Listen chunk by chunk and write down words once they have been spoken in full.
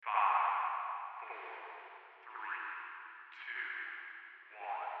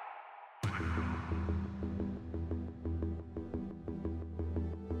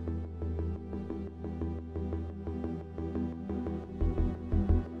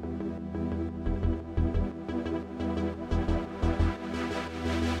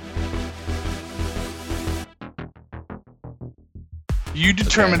You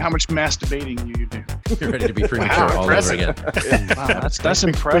determine how much masturbating you do. You're ready to be premature all over again. Wow, that's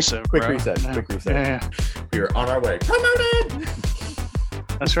impressive. Quick bro. reset. Yeah. Quick reset. Yeah. We're on our way. Promoted!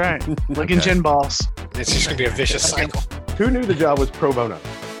 That's right. Licking gin balls. It's just going to be a vicious cycle. Who knew the job was pro bono?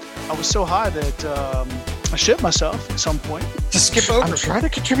 I was so high that I shit myself at some point. Just skip over. I'm trying to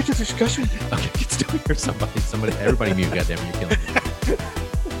contribute to the discussion. Okay, it's still here. Somebody, everybody mute. Goddamn, you're killing me.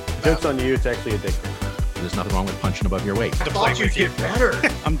 Joke's on you. It's actually addictive. There's nothing wrong with punching above your weight. To play with you. better.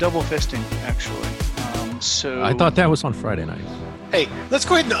 I'm double fisting, actually. So I thought that was on Friday night. Hey, let's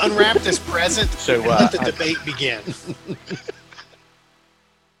go ahead and unwrap this present So, and let the debate begin.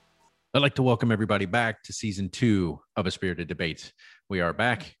 I'd like to welcome everybody back to season 2 of A Spirited Debate. We are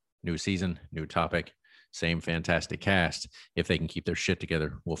back. New season, new topic, same fantastic cast. If they can keep their shit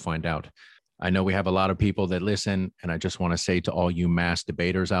together, we'll find out. I know we have a lot of people that listen, and I just want to say to all you mass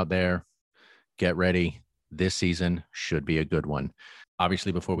debaters out there, get ready. This season should be a good one.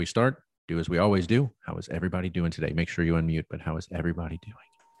 Obviously, before we start, do as we always do. How is everybody doing today? Make sure you unmute, but how is everybody doing?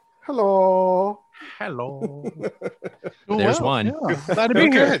 Hello. Hello. Oh, There's well, one. Yeah. Glad to be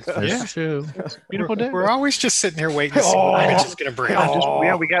here. Good. There's Yeah. 2. Beautiful day. We're always just sitting here waiting to see what Mitch is going to bring.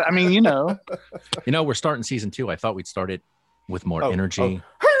 Yeah, we got. I mean, you know. You know, we're starting season 2. I thought we'd start it with more energy.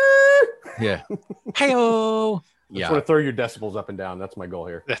 Yeah. Hey-o. Just Yeah, want to throw your decibels up and down. That's my goal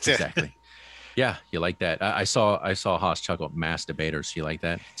here. That's it. exactly. Yeah, you like that. I saw Haas chuckle. Mass debaters. You like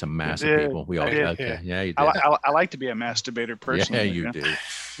that? It's a mass of did. people. We all I did. okay. Yeah, you did. I like to be a masturbator personally. Yeah, you do.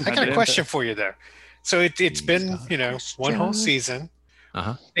 I got a question for you, though. So it's been, Jesus. one whole season.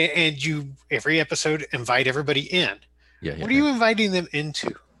 Uh-huh. And you, every episode, invite everybody in. Yeah. What are you inviting them into?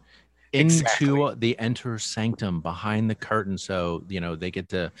 Into Exactly. the enter sanctum, behind the curtain, so they get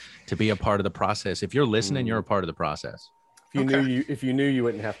to be a part of the process. If you're listening, you're a part of the process. If you knew, you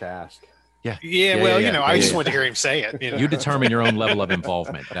wouldn't have to ask. Yeah. I just wanted to hear him say it. You determine your own level of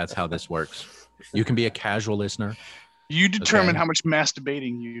involvement. That's how this works. You can be a casual listener. You determine Okay. how much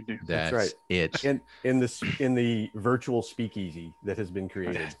masturbating you do. That's right. it. In the virtual speakeasy that has been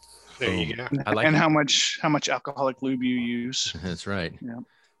created. There you go. I like And it. how much alcoholic lube you use. That's right. Yeah.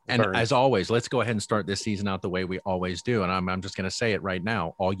 And Burn. as always, let's go ahead and start this season out the way we always do. And I'm just going to say it right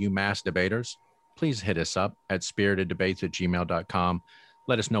now. All you mass debaters, please hit us up at spiriteddebates@gmail.com.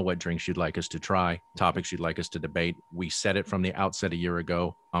 Let us know what drinks you'd like us to try, topics you'd like us to debate. We said it from the outset a year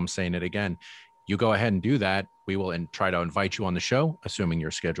ago. I'm saying it again. You go ahead and do that. We will try to invite you on the show, assuming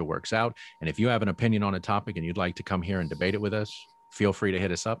your schedule works out. And if you have an opinion on a topic and you'd like to come here and debate it with us, feel free to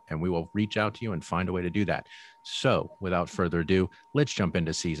hit us up and we will reach out to you and find a way to do that. So without further ado, let's jump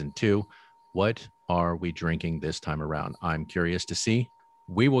into season 2. What are we drinking this time around? I'm curious to see.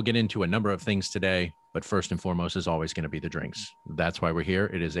 We will get into a number of things today, but first and foremost is always going to be the drinks. That's why we're here.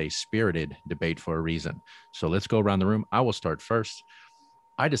 It is a spirited debate for a reason. So let's go around the room. I will start first.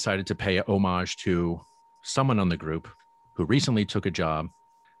 I decided to pay homage to someone on the group who recently took a job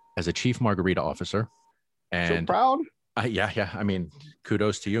as a chief margarita officer. So And proud. yeah. I mean,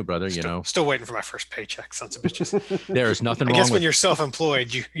 kudos to you, brother. Still waiting for my first paycheck, sons of bitches. There is nothing I wrong guess when with you're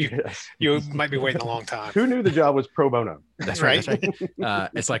self-employed, you Yes. you might be waiting a long time. Who knew the job was pro bono? That's right.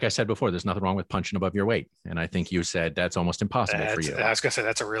 It's like I said before, there's nothing wrong with punching above your weight. And I think you said that's almost impossible for you. I was gonna say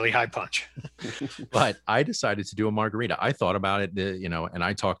that's a really high punch. But I decided to do a margarita. I thought about it, and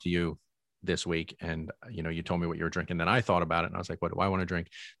I talked to you this week and, you told me what you were drinking. Then I thought about it and I was like, what do I want to drink?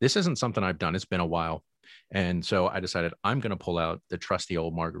 This isn't something I've done. It's been a while. And so I decided I'm going to pull out the trusty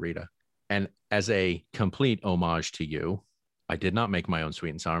old margarita. And as a complete homage to you, I did not make my own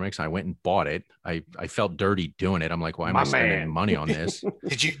sweet and sour mix. I went and bought it. I felt dirty doing it. I'm like, why am I spending money on this?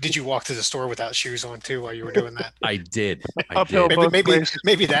 Did you walk to the store without shoes on too while you were doing that? I did. Uphill both ways.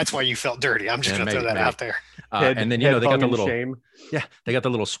 Maybe that's why you felt dirty. I'm just Yeah, gonna throw that maybe. out there. And then, they got the little, shame. they got the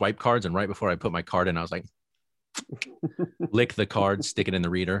little swipe cards. And right before I put my card in, I was like, lick the card, stick it in the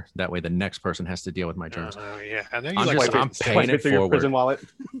reader. That way the next person has to deal with my germs. Oh yeah, I know you I'm like just- to- I'm paying it through your forward. prison wallet.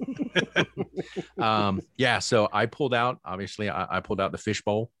 So I pulled out, obviously, I pulled out the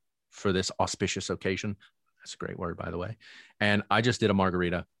fishbowl for this auspicious occasion. That's a great word, by the way. And I just did a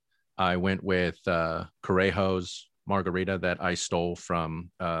margarita. I went with Correjo's margarita that I stole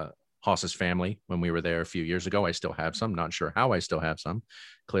from Haas's family when we were there a few years ago. I still have some. Not sure how I still have some.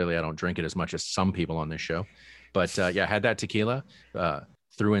 Clearly, I don't drink it as much as some people on this show. But I had that tequila.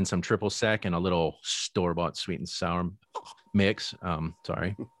 threw in some triple sec and a little store-bought sweet and sour mix.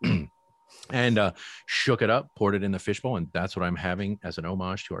 Sorry. And shook it up, poured it in the fishbowl, and that's what I'm having as an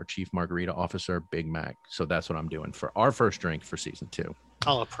homage to our Chief Margarita Officer, Big Mac. So that's what I'm doing for our first drink for season 2.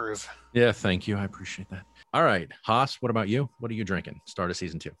 I'll approve. Yeah, thank you. I appreciate that. All right, Haas, what about you? What are you drinking? Start of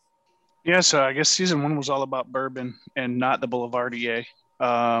season 2. Yeah, so I guess season 1 was all about bourbon and not the Boulevardier.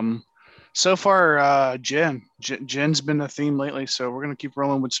 So far, gin. Gin's been the theme lately, so we're going to keep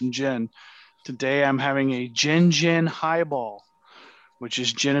rolling with some gin. Today, I'm having a gin highball, which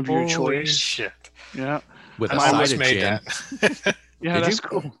is gin of your Holy choice. shit. Yeah. With I a side almost of made gin. that. Yeah, Did that's you?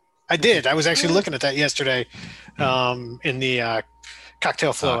 cool. I did. I was actually looking at that yesterday in the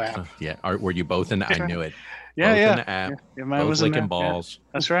Cocktail Flow app. Yeah. Were you both in the, I knew it. Yeah, Both yeah. in the app. Yeah, mine Both was in licking there. Yeah, balls.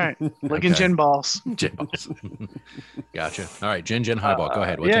 that's right. Licking Okay. gin balls. Gin balls. Gotcha. All right, gin highball. Go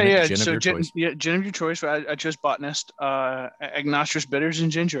ahead. What's Yeah, in it? yeah. Gin of So your gin, choice. yeah, gin of your choice. I chose Botanist, Agnostrous Bitters,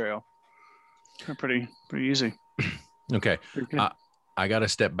 and Ginger Ale. They're pretty easy. Okay. Pretty good. I got to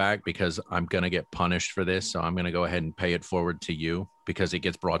step back because I'm going to get punished for this. So I'm going to go ahead and pay it forward to you because it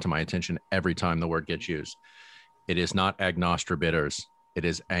gets brought to my attention every time the word gets used. It is not Agnostra Bitters. It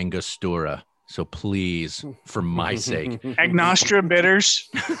is Angostura. So please, for my sake, Agnostra Bitters.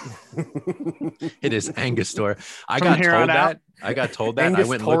 it is Angostura. I From got here told on out. that. I got told that. I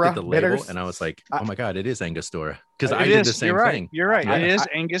went and looked at the Angostura label bitters? and I was like, oh my God, it is Angostura. Because I It did is. the same You're right. thing. You're right. Yeah. It is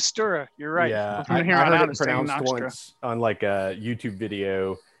Angostura. You're right. Yeah, But from I here on heard out, it it's pronounced Agnostra. once on like a YouTube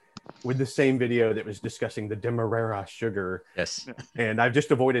video with the same video that was discussing the Demerara sugar. Yes. And I've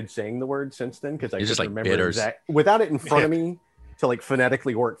just avoided saying the word since then because I It's just just like remember bitters. without it in front of me to like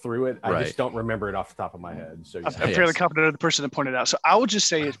phonetically work through it. I Right. just don't remember it off the top of my head. So I'm yeah. fairly confident of the person that pointed out. So I will just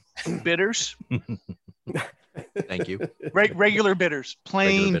say it's bitters, Thank you. regular bitters,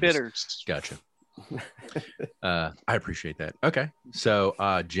 plain Regular bitters. Gotcha. I appreciate that. Okay. So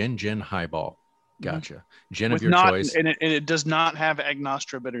gin highball. Gotcha. Gin of With your not, choice. and it does not have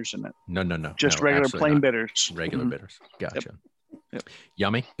Agnostra bitters in it. No. Just no, regular absolutely plain not. bitters. Regular Mhm. bitters. Gotcha. Yep.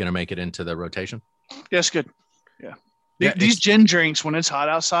 Yummy. Gonna make it into the rotation. Yes, good. Yeah. Yeah, These it's- gin drinks, when it's hot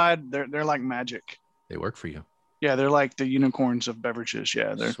outside, they're like magic. They work for you. Yeah, they're like the unicorns of beverages.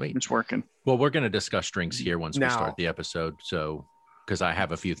 Yeah, Sweet. it's working. Well, we're going to discuss drinks here once we Now- start the episode. So, because I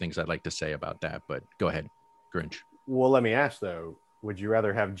have a few things I'd like to say about that, but go ahead, Grinch. Well, let me ask though, would you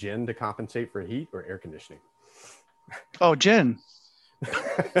rather have gin to compensate for heat or air conditioning? Oh, gin.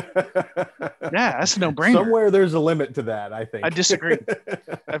 Yeah, that's a no-brainer. Somewhere there's a limit to that, I think. I disagree.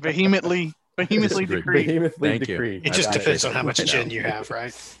 I vehemently Disagree. decree. Vehemently Thank you. decree. It just I depends on appreciate how much it. gin you have,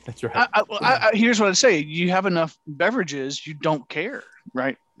 right? That's right. Here's what I'd say: you have enough beverages, you don't care,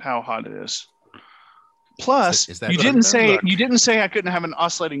 right? How hot it is. Plus, Is that you what didn't I'm say Look. you didn't say I couldn't have an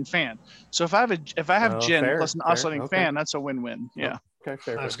oscillating fan. So if I have Well, gin fair, plus an fair, oscillating okay. fan, that's a win-win. Yeah. Okay,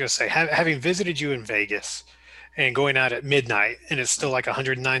 fair. I was going to say, having visited you in Vegas and going out at midnight and it's still like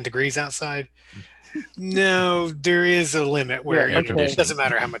 109 degrees outside, no, there is a limit where Yeah, air it conditioning. doesn't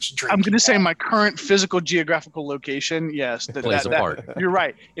matter how much drink. I'm going you to say have. my current physical geographical location, yes, Plays a part. you're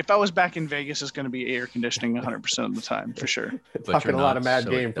right. If I was back in Vegas, it's going to be air conditioning 100% of the time for sure. But Talking you're a lot not, of mad so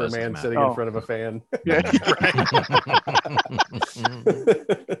game it for a doesn't man matter. sitting Oh. in front of a fan. Yeah.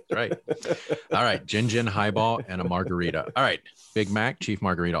 Right. All right. Gin highball and a margarita. All right. Big Mac, Chief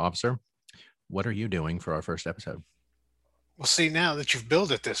Margarita Officer. What are you doing for our first episode? Well, see, now that you've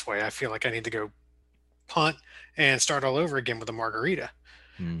built it this way, I feel like I need to go punt and start all over again with a margarita.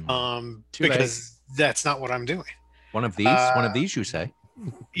 Hmm. Too Because that's not what I'm doing. One of these, you say?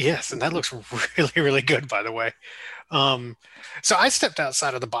 Yes, and that looks really, really good, by the way. So I stepped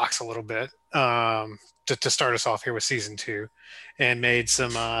outside of the box a little bit to start us off here with season 2 and made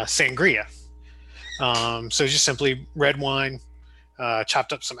some sangria. So just simply red wine,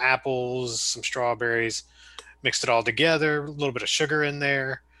 chopped up some apples, some strawberries, mixed it all together, a little bit of sugar in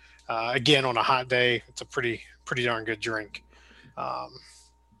there. Again, on a hot day, it's a pretty darn good drink.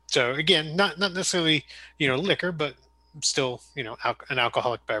 So again, not necessarily, liquor, but still, an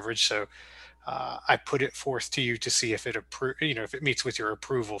alcoholic beverage. So I put it forth to you to see if if it meets with your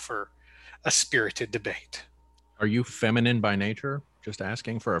approval for a spirited debate. Are you feminine by nature? Just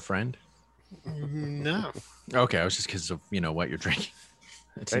asking for a friend? No. Okay. I was just because of, what you're drinking.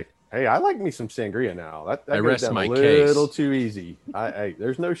 That's it. Hey, I like me some sangria now. That I goes rest down my a little case. too easy.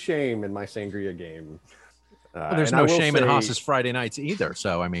 There's no shame in my sangria game. Well, there's and I no will shame in say- Haas's Friday nights either.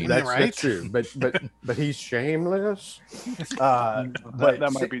 So, I mean, That- That's right? true, but he's shameless. That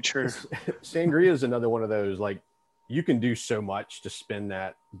might be true. Sangria is another one of those, like, you can do so much to spin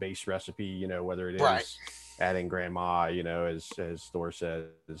that base recipe. Whether it is Right. adding grandma, as Thor says,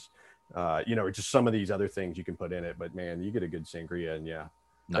 or just some of these other things you can put in it. But man, you get a good sangria, and yeah,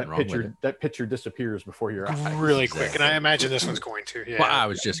 Nothing wrong with it. That picture disappears before your eyes. Really quick, and I imagine this one's going to. Yeah. Well, I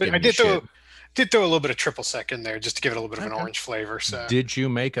was just But giving I you did shit. throw a little bit of triple sec in there just to give it a little bit of an Okay. orange flavor. So Did you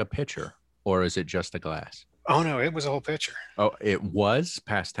make a pitcher, or is it just a glass? Oh no, it was a whole pitcher. Oh, it was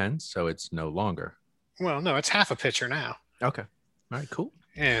past tense, so it's no longer. Well, no, it's half a pitcher now. Okay. All right, cool.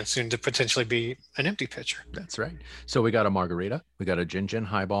 And soon to potentially be an empty pitcher. That's right. So we got a margarita, we got a gin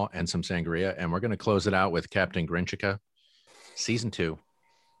highball, and some sangria, and we're going to close it out with Captain Grinchica, season 2,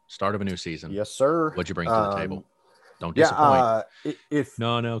 start of a new season. Yes, sir. What'd you bring to the table? Don't disappoint. If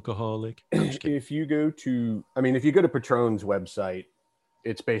non-alcoholic. if you go to Patron's website,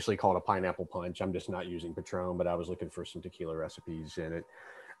 it's basically called a pineapple punch. I'm just not using Patron, but I was looking for some tequila recipes in it.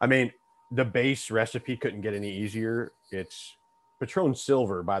 I mean, the base recipe couldn't get any easier. It's Patron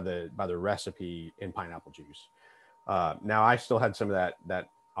Silver by the recipe in pineapple juice. Now I still had some of that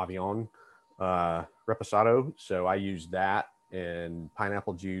Avion Reposado, so I used that and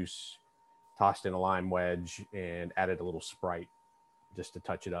pineapple juice, tossed in a lime wedge, and added a little Sprite just to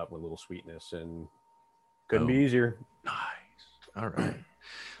touch it up with a little sweetness, and couldn't be easier. Nice. All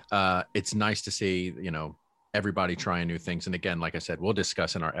right. It's nice to see, everybody trying new things. And again, like I said, we'll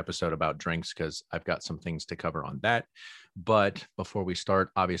discuss in our episode about drinks because I've got some things to cover on that. But before we start,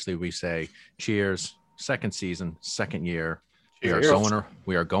 obviously we say cheers, second season, second year. Cheers.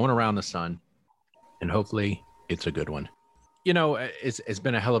 We are going around the sun, and hopefully it's a good one. It's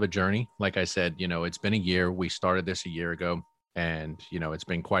been a hell of a journey. Like I said, it's been a year. We started this a year ago, and, it's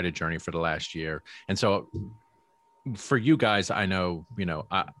been quite a journey for the last year. And so for you guys, I know,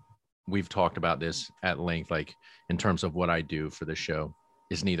 we've talked about this at length, like in terms of what I do for the show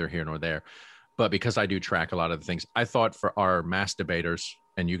is neither here nor there. But because I do track a lot of the things, I thought for our mass debaters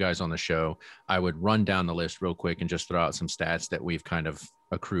and you guys on the show, I would run down the list real quick and just throw out some stats that we've kind of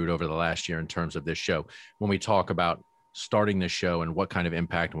accrued over the last year in terms of this show. When we talk about starting this show and what kind of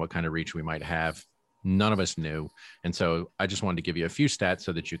impact and what kind of reach we might have, none of us knew. And so I just wanted to give you a few stats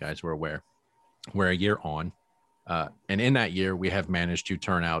so that you guys were aware. We're a year on. And in that year, we have managed to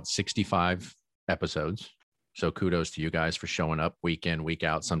turn out 65 episodes. So kudos to you guys for showing up week in, week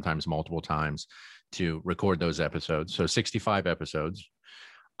out, sometimes multiple times to record those episodes. So 65 episodes.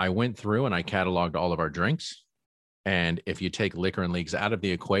 I went through and I cataloged all of our drinks. And if you take liquor and leagues out of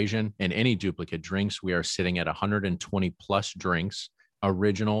the equation and any duplicate drinks, we are sitting at 120 plus drinks,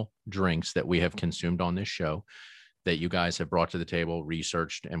 original drinks that we have consumed on this show that you guys have brought to the table,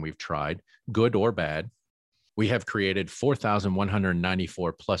 researched, and we've tried, good or bad. We have created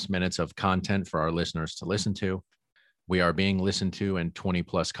 4,194 plus minutes of content for our listeners to listen to. We are being listened to in 20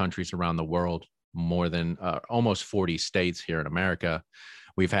 plus countries around the world, more than almost 40 states here in America.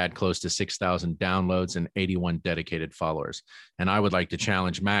 We've had close to 6,000 downloads and 81 dedicated followers. And I would like to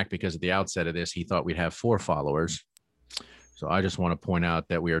challenge Mac because at the outset of this, he thought we'd have 4 followers. So I just want to point out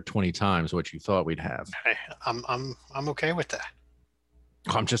that we are 20 times what you thought we'd have. Hey, I'm okay with that.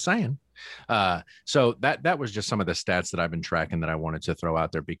 I'm just saying. So that was just some of the stats that I've been tracking that I wanted to throw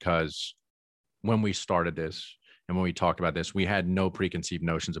out there, because when we started this and when we talked about this, we had no preconceived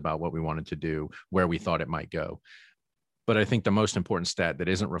notions about what we wanted to do, where we thought it might go. But I think the most important stat that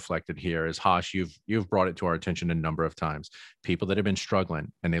isn't reflected here is, Haas, you've brought it to our attention a number of times. People that have been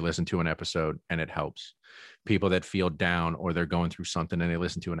struggling and they listen to an episode and it helps. People that feel down or they're going through something and they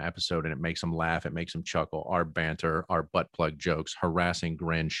listen to an episode and it makes them laugh, it makes them chuckle. Our banter, our butt plug jokes, harassing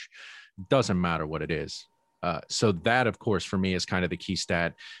Grinch, doesn't matter what it is. So that, of course, for me is kind of the key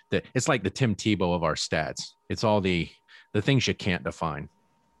stat. That it's like the Tim Tebow of our stats. It's all the things you can't define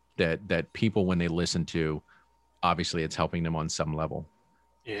that people, when they listen to, obviously it's helping them on some level.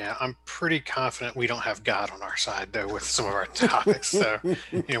 Yeah, I'm pretty confident we don't have God on our side, though, with some of our topics. So,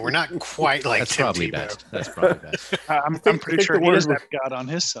 we're not quite like That's Tim probably Tebow. best. That's probably best. I'm pretty sure he does have God on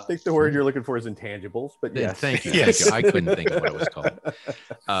his side. I think the word you're looking for is intangibles, but yes. Thank you. Yes. Thank you. I couldn't think of what it was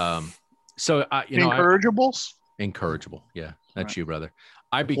called. So, Incorrigibles? Incorrigible. Yeah, that's Right. you, brother.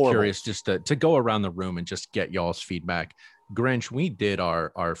 I'd be Horrible. curious just to go around the room and just get y'all's feedback. Grinch, we did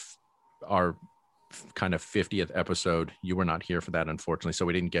our kind of 50th episode. You were not here for that, unfortunately, so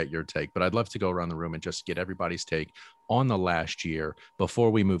we didn't get your take, but I'd love to go around the room and just get everybody's take on the last year before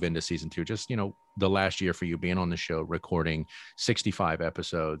we move into season 2. Just, the last year for you being on the show, recording 65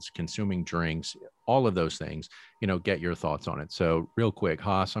 episodes, consuming drinks, all of those things, get your thoughts on it. So real quick,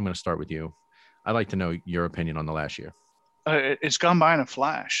 Haas, I'm going to start with you. I'd like to know your opinion on the last year. It's gone by in a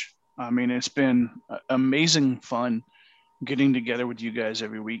flash. I mean, it's been amazing fun getting together with you guys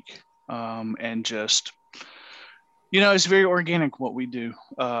every week. And just, it's very organic what we do.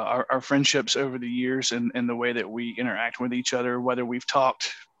 Our friendships over the years and the way that we interact with each other, whether we've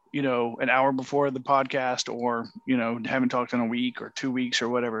talked an hour before the podcast, or, haven't talked in a week or 2 weeks or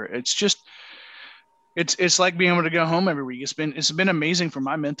whatever. It's just, it's like being able to go home every week. It's been amazing for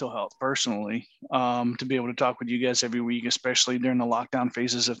my mental health personally, to be able to talk with you guys every week, especially during the lockdown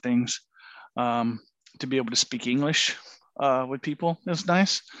phases of things. To be able to speak English with people is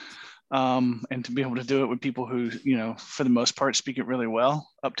nice. And to be able to do it with people who, for the most part, speak it really well,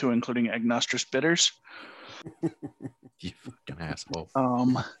 up to including agnostrous bitters. You fucking asshole.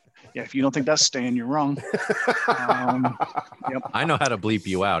 Yeah, if you don't think that's staying, you're wrong. Yep. I know how to bleep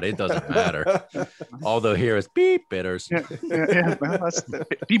you out. It doesn't matter. Although here is beep bitters. Yeah. Well,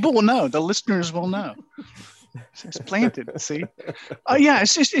 people will know. The listeners will know. It's planted. See, yeah,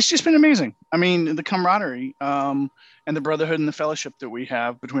 it's just been amazing. I mean, the camaraderie, and the brotherhood and the fellowship that we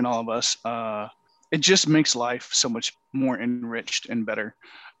have between all of us, it just makes life so much more enriched and better.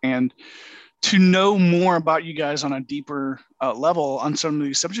 And to know more about you guys on a deeper level on some of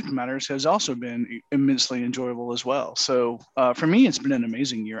these subject matters has also been immensely enjoyable as well. So for me, it's been an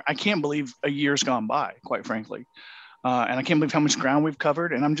amazing year. I can't believe a year's gone by, quite frankly. And I can't believe how much ground we've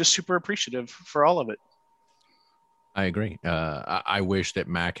covered. And I'm just super appreciative for all of it. I agree. I wish that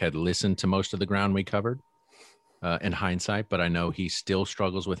Mac had listened to most of the ground we covered in hindsight, but I know he still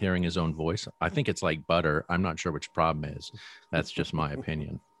struggles with hearing his own voice. I think it's like butter. I'm not sure which problem is. That's just my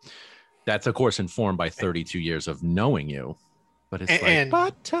opinion. That's, of course, informed by 32 years of knowing you, but it's like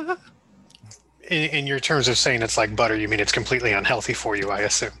butter. In your terms of saying it's like butter, you mean it's completely unhealthy for you, I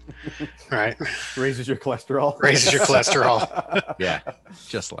assume, right? Raises your cholesterol. Raises your cholesterol. Yeah,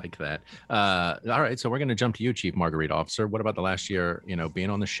 just like that. All right, so we're going to jump to you, Chief Margarita Officer. What about the last year,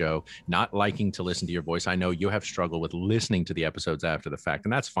 being on the show, not liking to listen to your voice? I know you have struggled with listening to the episodes after the fact,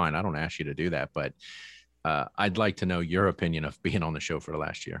 and that's fine. I don't ask you to do that, but I'd like to know your opinion of being on the show for the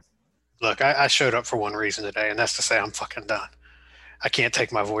last year. Look, I showed up for one reason today, and that's to say I'm fucking done. I can't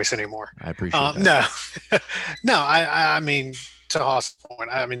take my voice anymore. I appreciate that. No, I mean, to Haas's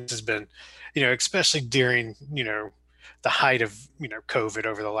point, I mean, this has been, especially during, the height of, COVID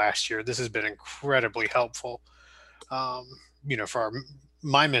over the last year, this has been incredibly helpful, for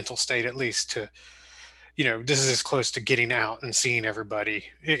my mental state, at least, to, this is as close to getting out and seeing everybody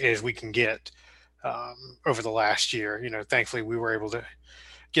as we can get over the last year. Thankfully we were able to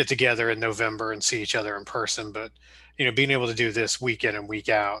get together in November and see each other in person, but being able to do this week in and week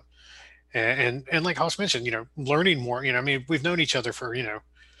out, and like Haas mentioned, learning more. I mean, we've known each other for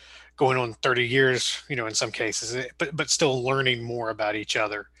going on 30 years, in some cases, but still learning more about each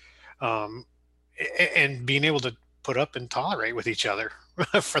other, and being able to put up and tolerate with each other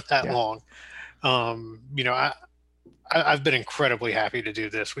for that long. I've been incredibly happy to do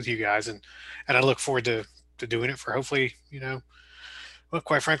this with you guys, and I look forward to doing it for hopefully, well,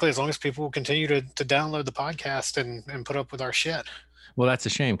 quite frankly, as long as people will continue to download the podcast and put up with our shit. Well, that's a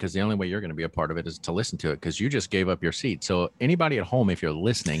shame, because the only way you're going to be a part of it is to listen to it, because you just gave up your seat. So anybody at home, if you're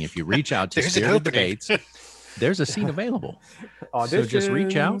listening, if you reach out to Spirited Debates, there's a seat available. Auditions. So just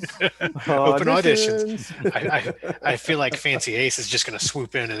reach out. Open auditions. I feel like Fancy Ace is just going to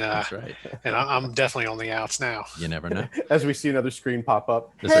swoop in, and That's right. And I'm definitely on the outs now. You never know. As we see another screen pop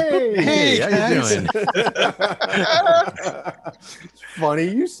up. Hey, how you doing? Funny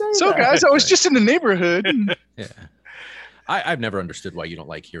you say So, that. guys, I was just in the neighborhood. Yeah. I've never understood why you don't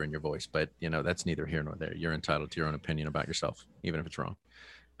like hearing your voice, but that's neither here nor there. You're entitled to your own opinion about yourself, even if it's wrong.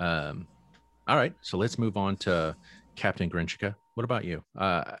 All right, so let's move on to Captain Grinchika. What about you?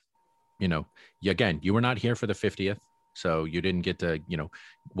 Again, you were not here for the 50th, so you didn't get to,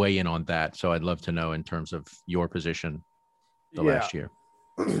 weigh in on that. So I'd love to know in terms of your position last year.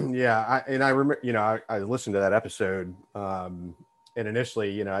 Yeah, I remember, I listened to that episode, and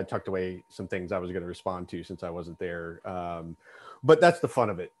initially, I tucked away some things I was going to respond to since I wasn't there. But that's the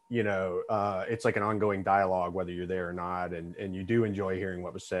fun of it. It's like an ongoing dialogue, whether you're there or not. And you do enjoy hearing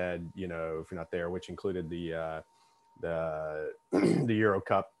what was said, if you're not there, which included the Euro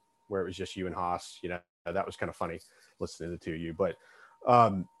Cup, where it was just you and Haas. That was kind of funny listening to you. But,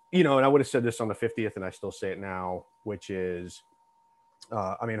 and I would have said this on the 50th, and I still say it now, which is,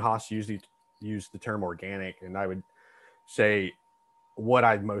 Haas used the term organic, and I would say what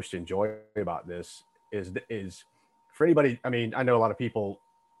I most enjoy about this is for anybody. I mean, I know a lot of people.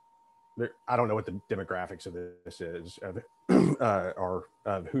 I don't know what the demographics of this is, or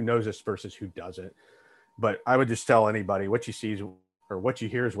who knows this versus who doesn't. But I would just tell anybody, what you see or what you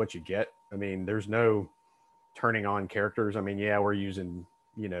hear is what you get. I mean, there's no turning on characters. I mean, yeah, we're using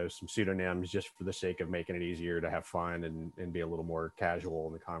some pseudonyms just for the sake of making it easier to have fun and be a little more casual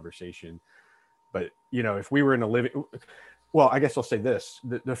in the conversation. But if we were in a living, well, I guess I'll say this: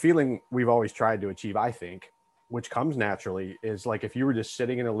 the feeling we've always tried to achieve, I think, which comes naturally, is like if you were just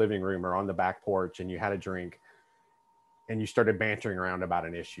sitting in a living room or on the back porch and you had a drink and you started bantering around about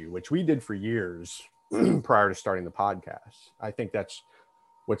an issue, which we did for years prior to starting the podcast. I think that's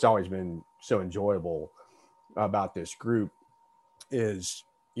what's always been so enjoyable about this group is,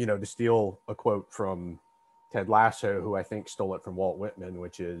 you know, to steal a quote from Ted Lasso, who I think stole it from Walt Whitman,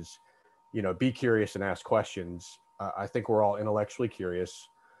 which is, you know, be curious and ask questions. I think we're all intellectually curious.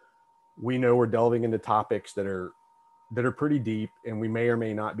 We know we're delving into topics that are pretty deep, and we may or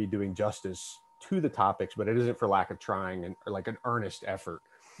may not be doing justice to the topics, but it isn't for lack of trying and like an earnest effort.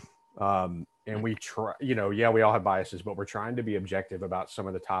 And we try, you know, yeah, we all have biases, but we're trying to be objective about some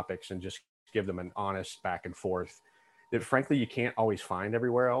of the topics and just give them an honest back and forth that frankly you can't always find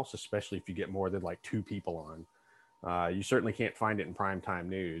everywhere else, especially if you get more than like two people on. You certainly can't find it in primetime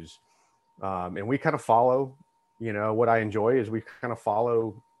news. And we kind of follow, you know, what I enjoy is we kind of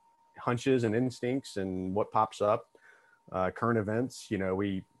follow hunches and instincts and what pops up. Current events, you know,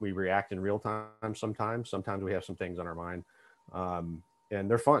 we react in real time sometimes we have some things on our mind, and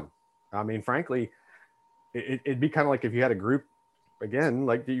they're fun. I mean, frankly, it'd be kind of like if you had a group again,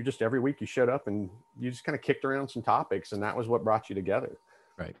 like you just every week you showed up and you just kind of kicked around some topics, and that was what brought you together.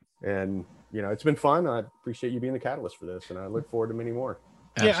 Right. And you know, it's been fun. I appreciate you being the catalyst for this, and I look forward to many more.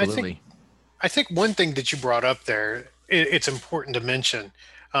 Absolutely. Yeah, I think one thing that you brought up there, it's important to mention,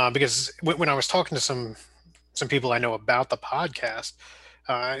 because when I was talking to some people I know about the podcast,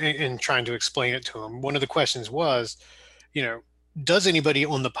 and trying to explain it to them, one of the questions was, you know, does anybody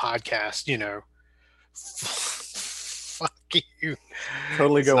on the podcast, you know, fuck you,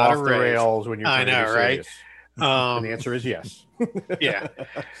 totally go off the rails when you're trying to be serious. Right? And the answer is yes. Yeah.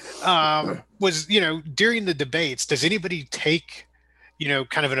 Was, you know, during the debates, does anybody take, you know,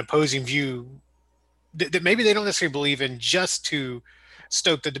 kind of an opposing view that maybe they don't necessarily believe in just to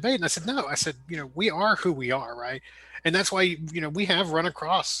stoke the debate? And I said, no. I said, you know, we are who we are, right? And that's why, you know, we have run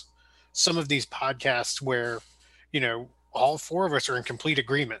across some of these podcasts where, you know, all four of us are in complete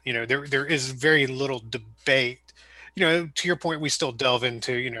agreement. You know, there is very little debate. You know, to your point, we still delve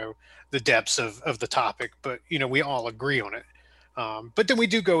into, you know, the depths of the topic, but, you know, we all agree on it. But then we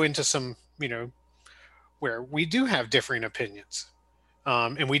do go into some, you know, where we do have differing opinions,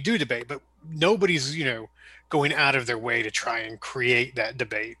 and we do debate, but nobody's, you know, going out of their way to try and create that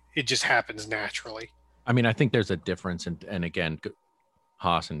debate. It just happens naturally. I mean, I think there's a difference. And again,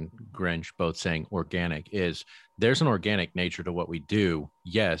 Haas and Grinch both saying organic is there's an organic nature to what we do.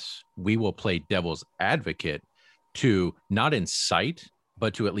 Yes, we will play devil's advocate to not incite,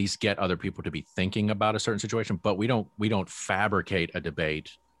 but to at least get other people to be thinking about a certain situation. But we don't fabricate a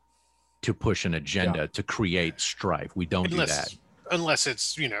debate to push an agenda, to create strife. We don't do that. Unless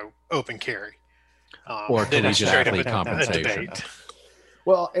it's, you know, open carry. Or collegiate athlete compensation.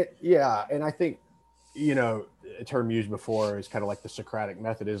 Well, yeah. And I think, you know, a term used before is kind of like the Socratic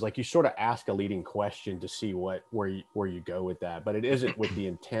method is like you sort of ask a leading question to see where you go with that, but it isn't with the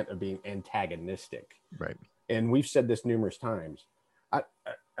intent of being antagonistic. Right. And we've said this numerous times.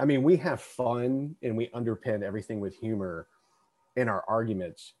 I mean, we have fun and we underpin everything with humor in our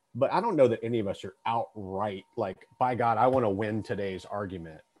arguments, but I don't know that any of us are outright like, by God, I want to win today's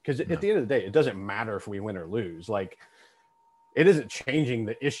argument. Because at the end of the day, it doesn't matter if we win or lose. Like, it isn't changing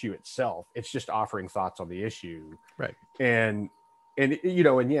the issue itself. It's just offering thoughts on the issue. Right. And you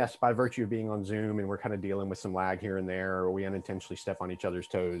know, and yes, by virtue of being on Zoom and we're kind of dealing with some lag here and there, or we unintentionally step on each other's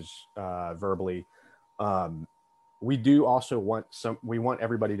toes verbally. We do also we want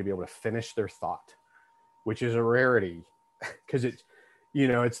everybody to be able to finish their thought, which is a rarity because it's, you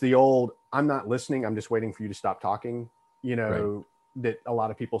know, it's the old, I'm not listening, I'm just waiting for you to stop talking, you know, that a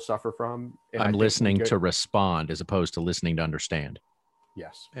lot of people suffer from. And I'm listening to respond as opposed to listening to understand.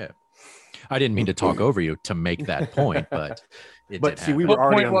 Yes. Yeah. I didn't mean to talk over you to make that point, but but see, we were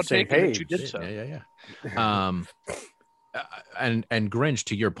already on the same page. You did so. Yeah. And Grinch,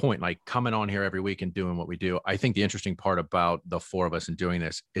 to your point, like coming on here every week and doing what we do, I think the interesting part about the four of us and doing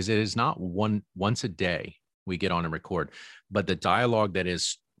this is it is not once a day we get on and record, but the dialogue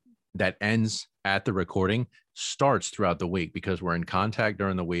that ends at the recording starts throughout the week because we're in contact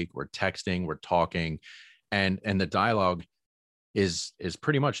during the week, we're texting, we're talking, and the dialogue is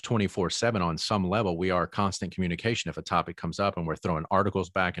pretty much 24/7 on some level. We are constant communication. If a topic comes up and we're throwing articles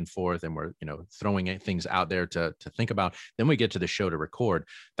back and forth and we're, you know, throwing things out there to think about, then we get to the show to record.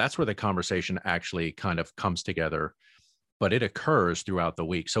 That's where the conversation actually kind of comes together, but it occurs throughout the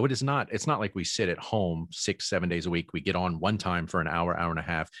week. So it's not like we sit at home 6-7 days a week. We get on one time for an hour and a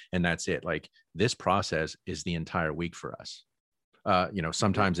half, and that's it. Like this process is the entire week for us. You know,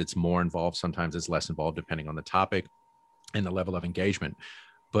 sometimes it's more involved, sometimes it's less involved, depending on the topic and the level of engagement.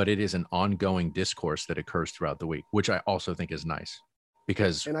 but it is an ongoing discourse that occurs throughout the week, which I also think is nice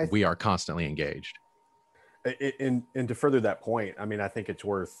because we are constantly engaged. And to further that point, I mean, I think it's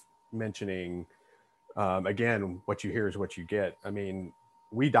worth mentioning, again, what you hear is what you get. I mean,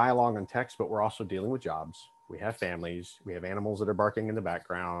 we dialogue on text, but we're also dealing with jobs. We have families. We have animals that are barking in the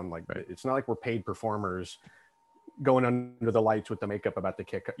background. Like, right. It's not like we're paid performers going under the lights with the makeup about to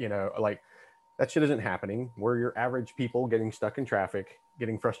kick, you know, like that shit isn't happening. We're your average people getting stuck in traffic,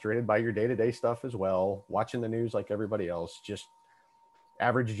 getting frustrated by your day-to-day stuff as well, watching the news like everybody else, just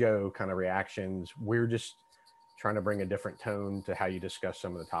average Joe kind of reactions. We're just trying to bring a different tone to how you discuss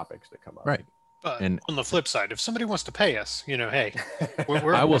some of the topics that come up. Right. But and on the flip side, if somebody wants to pay us, you know, hey,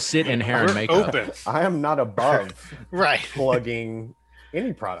 I will sit in hair and makeup. Open. I am not above right plugging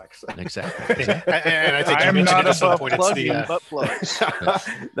any products. Exactly. And I think I am not above plugging butt plugs.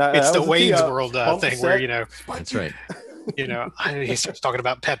 It's the Wayne's World thing where, you know, that's right. You know, he starts talking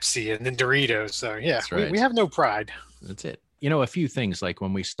about Pepsi and then Doritos. So yeah, right. we have no pride. That's it. You know, a few things like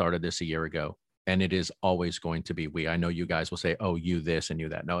when we started this a year ago, and it is always going to be we. I know you guys will say, oh, you this and you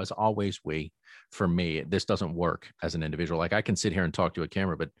that. No, it's always we. For me, this doesn't work as an individual. Like I can sit here and talk to a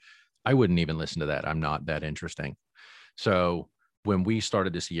camera, but I wouldn't even listen to that. I'm not that interesting. So when we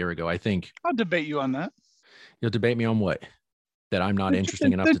started this a year ago, I think I'll debate you on that. You'll debate me on what? That I'm not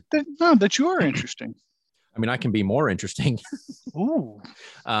interesting enough no, that you are interesting. I mean, I can be more interesting. Ooh.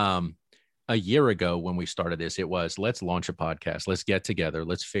 A year ago when we started this, it was let's launch a podcast. Let's get together.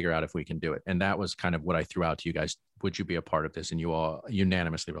 Let's figure out if we can do it. And that was kind of what I threw out to you guys. Would you be a part of this? And you all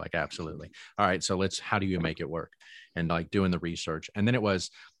unanimously were like, absolutely. All right. So how do you make it work? And like doing the research. And then it was,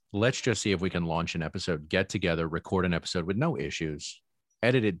 let's just see if we can launch an episode, get together, record an episode with no issues,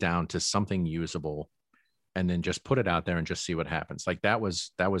 edit it down to something usable, and then just put it out there and just see what happens. Like that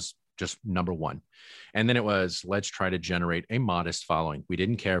was just number one. And then it was, let's try to generate a modest following. We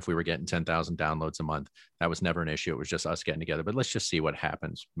didn't care if we were getting 10,000 downloads a month. That was never an issue. It was just us getting together, but let's just see what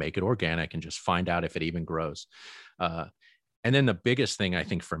happens, make it organic and just find out if it even grows. And then the biggest thing I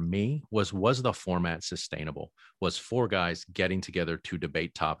think for me was the format sustainable? Was four guys getting together to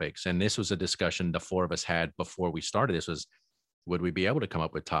debate topics. And this was a discussion the four of us had before we started. This was, would we be able to come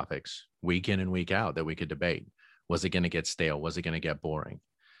up with topics week in and week out that we could debate? Was it going to get stale? Was it going to get boring?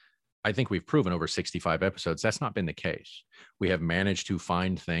 I think we've proven over 65 episodes, that's not been the case. We have managed to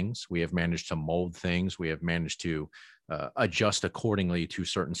find things. We have managed to mold things. We have managed to adjust accordingly to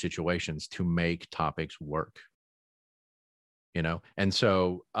certain situations to make topics work. You know, and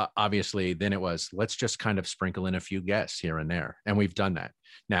so obviously then it was, let's just kind of sprinkle in a few guests here and there. And we've done that.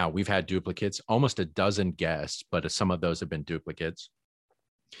 Now we've had duplicates, almost a dozen guests, but some of those have been duplicates.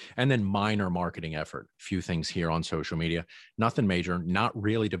 And then minor marketing effort, few things here on social media, nothing major, not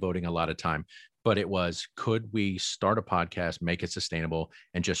really devoting a lot of time, but it was, could we start a podcast, make it sustainable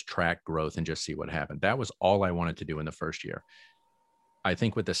and just track growth and just see what happened? That was all I wanted to do in the first year. I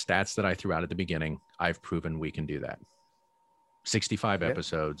think with the stats that I threw out at the beginning, I've proven we can do that. 65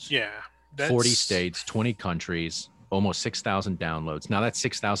 episodes, 40 states, 20 countries, almost 6,000 downloads. Now that's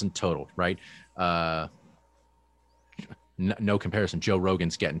 6,000 total, right? No comparison. Joe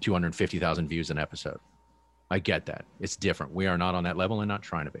Rogan's getting 250,000 views an episode. I get that. It's different. We are not on that level and not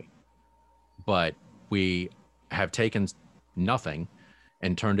trying to be. But we have taken nothing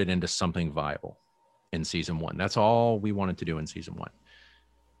and turned it into something viable in season one. That's all we wanted to do in season one.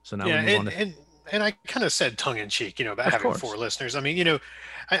 So now we move on and I kind of said tongue in cheek, you know, about having four listeners. I mean, you know,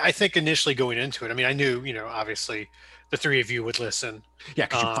 I think initially going into it, I mean, I knew, you know, obviously the three of you would listen. Yeah,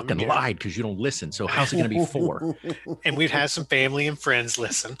 because you fucking lied because you don't listen. So how's it going to be four? And we'd have some family and friends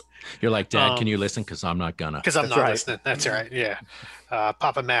listen. You're like, Dad, can you listen? Because I'm not gonna. Because I'm not listening. That's right. Yeah.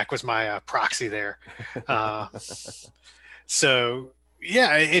 Papa Mac was my proxy there. So,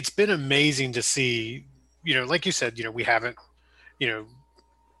 yeah, it's been amazing to see, you know, like you said, you know, we haven't, you know,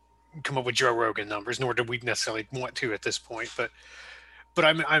 come up with Joe Rogan numbers, nor do we necessarily want to at this point. But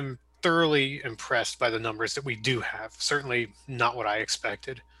I'm thoroughly impressed by the numbers that we do have. Certainly not what I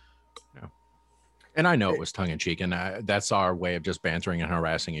expected. Yeah. And I know it was tongue in cheek, and that's our way of just bantering and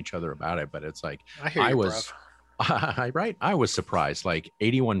harassing each other about it. But it's like, I was surprised, like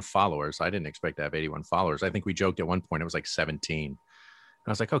 81 followers. I didn't expect to have 81 followers. I think we joked at one point, it was like 17. I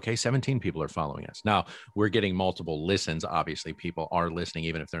was like, okay, 17 people are following us. Now we're getting multiple listens. Obviously people are listening,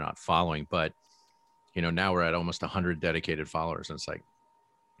 even if they're not following, but you know, now we're at almost 100 dedicated followers. And it's like,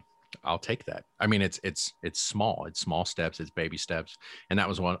 I'll take that. I mean, it's small, it's small steps, it's baby steps. And that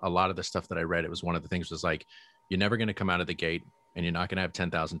was a lot of the stuff that I read. It was one of the things was like, you're never going to come out of the gate and you're not going to have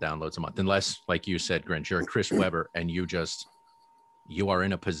 10,000 downloads a month, unless, like you said, Grinch, you're a Chris Webber and you are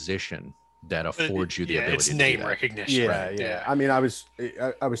in a position that affords you the ability it's to name do that. recognition. Yeah, Right? yeah. I mean, I was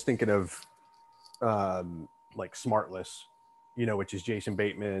thinking of like Smartless, which is Jason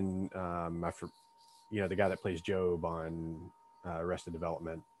Bateman. The guy that plays Job on Arrested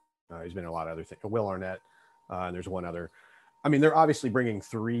Development. He's been in a lot of other things. Will Arnett, and there's one other. I mean, they're obviously bringing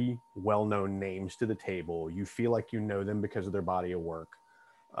 3 well-known names to the table. You feel like you know them because of their body of work,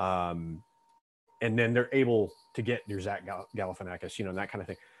 and then they're able to get your Zach Galifianakis, and that kind of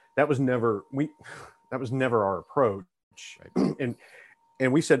thing. That was never our approach, right.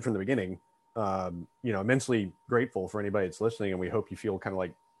 and we said from the beginning, immensely grateful for anybody that's listening, and we hope you feel kind of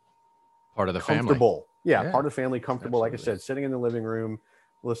like part of the comfortable. family. Yeah, part of the family, comfortable. Absolutely. Like I said, sitting in the living room,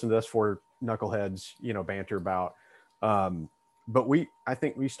 listen to us 4 knuckleheads, banter about. But I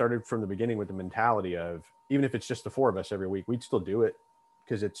think we started from the beginning with the mentality of, even if it's just the 4 of us every week, we'd still do it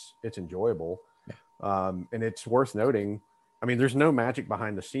because it's enjoyable. Yeah. And it's worth noting. I mean, there's no magic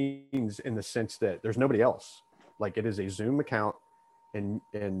behind the scenes in the sense that there's nobody else. Like, it is a Zoom account, and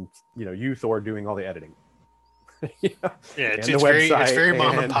you, Thor, doing all the editing. It's very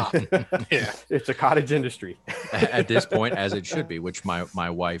mom and pop. Yeah, it's a cottage industry at this point, as it should be, which my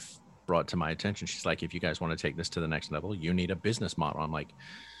wife brought to my attention. She's like, if you guys want to take this to the next level, you need a business model. I'm like,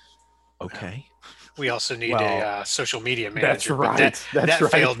 okay. We also need a social media manager. That's right.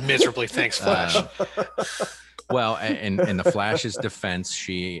 That failed miserably. Thanks, Flash. Well, in the Flash's defense,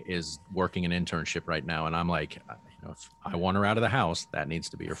 she is working an internship right now, and I'm like, if I want her out of the house, that needs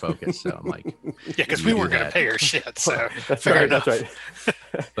to be your focus. So I'm like, yeah, because we weren't going to pay her shit. So that's right. Enough. That's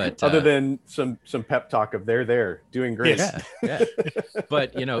right. But other than some pep talk of they're there doing great. Yeah.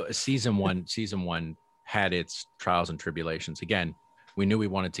 But season one had its trials and tribulations. Again, we knew we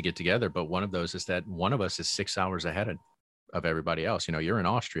wanted to get together, but one of those is that one of us is 6 hours ahead of everybody else. You're in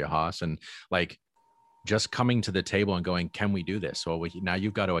Austria, Haas, and like, just coming to the table and going, can we do this? Well, now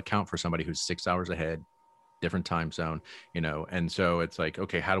you've got to account for somebody who's 6 hours ahead, different time zone, and so it's like,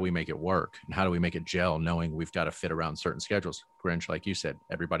 okay, how do we make it work? And how do we make it gel, knowing we've got to fit around certain schedules? Grinch, like you said,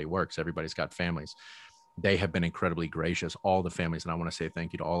 everybody works, everybody's got families. They have been incredibly gracious, all the families. And I want to say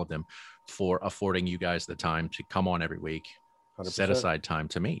thank you to all of them for affording you guys the time to come on every week, 100%. Set aside time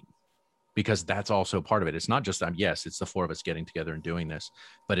to meet. Because that's also part of it. It's not just, yes, it's the 4 of us getting together and doing this,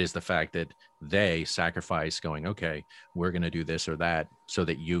 but it's the fact that they sacrifice going, okay, we're going to do this or that so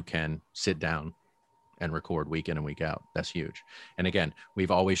that you can sit down and record week in and week out. That's huge. And again,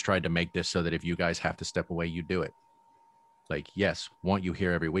 we've always tried to make this so that if you guys have to step away, you do it. Like, yes, want you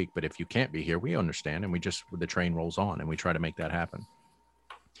here every week, but if you can't be here, we understand. And the train rolls on and we try to make that happen.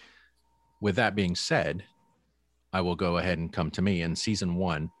 With that being said, I will go ahead and come to me in season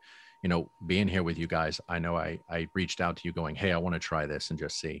 1. Being here with you guys, I know I reached out to you going, hey, I want to try this and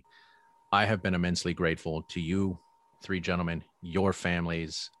just see. I have been immensely grateful to you 3 gentlemen, your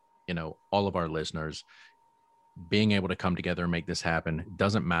families, all of our listeners, being able to come together and make this happen. It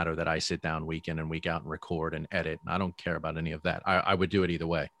doesn't matter that I sit down week in and week out and record and edit. I don't care about any of that. I would do it either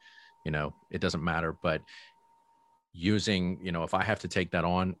way. It doesn't matter. But using, if I have to take that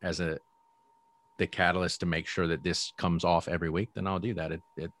on as the catalyst to make sure that this comes off every week, then I'll do that.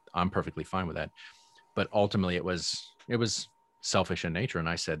 I'm perfectly fine with that. But ultimately it was selfish in nature. And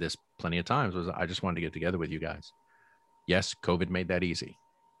I said this plenty of times, I just wanted to get together with you guys. Yes, COVID made that easy.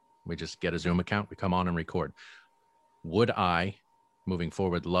 We just get a Zoom account, we come on and record. Would I, moving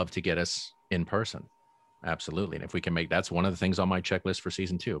forward, love to get us in person? Absolutely. And if we can that's one of the things on my checklist for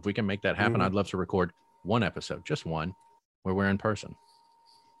season 2. If we can make that happen, I'd love to record 1 episode, just 1, where we're in person.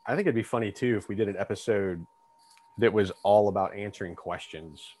 I think it'd be funny too if we did an episode that was all about answering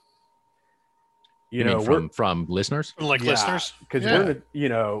questions. From listeners, listeners, because we're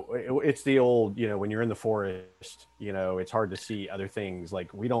it's the old, when you're in the forest, it's hard to see other things.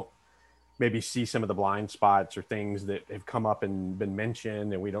 Like, we don't maybe see some of the blind spots or things that have come up and been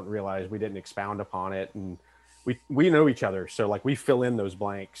mentioned, and we don't realize we didn't expound upon it. And we know each other, so like, we fill in those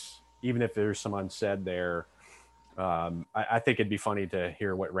blanks, even if there's some unsaid there. I think it'd be funny to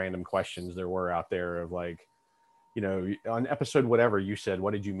hear what random questions there were out there of like, on episode whatever you said,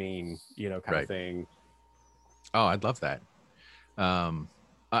 what did you mean, kind of thing. Oh, I'd love that.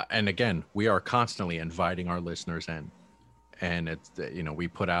 And again, we are constantly inviting our listeners in, and it's, we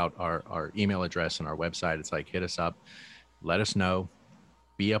put out our email address and our website. It's like, hit us up, let us know,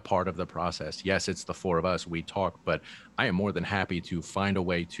 be a part of the process. Yes, it's the 4 of us, we talk, but I am more than happy to find a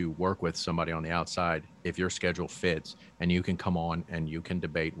way to work with somebody on the outside if your schedule fits and you can come on and you can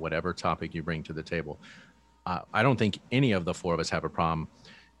debate whatever topic you bring to the table. I don't think any of the 4 of us have a problem,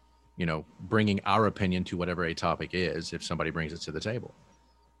 bringing our opinion to whatever a topic is if somebody brings it to the table.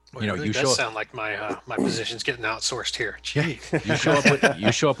 Well, You know, it really you does show sound like my position's getting outsourced here. Yeah, Jeez.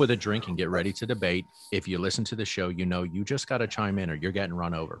 you show up with a drink and get ready to debate. If you listen to the show, you know you just got to chime in or you're getting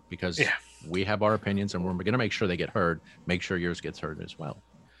run over because Yeah. we have our opinions and we're going to make sure they get heard. Make sure yours gets heard as well.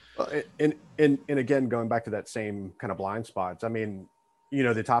 And again, going back to that same kind of blind spots. I mean, you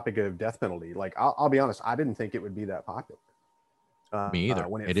know, the topic of death penalty. Like, I'll be honest, I didn't think it would be that popular. Me either.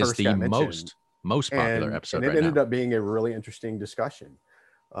 When It is first the got mentioned. most popular episode and it right ended now. up being a really interesting discussion.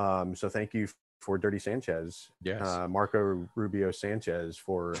 So thank you for Dirty Sanchez, Yes. Marco Rubio Sanchez,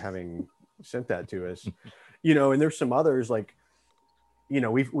 for having sent that to us. You know, and there's some others like, you know,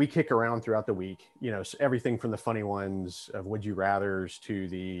 we kick around throughout the week, you know, everything from the funny ones of would you rathers to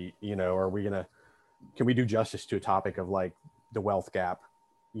the, you know, can we do justice to a topic of like the wealth gap,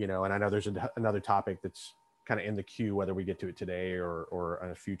 you know? And I know there's another topic that's kind of in the queue, whether we get to it today or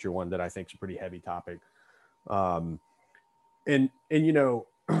a future one that I think is a pretty heavy topic. And you know,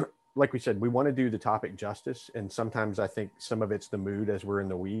 like we said, we want to do the topic justice. And sometimes I think some of it's the mood as we're in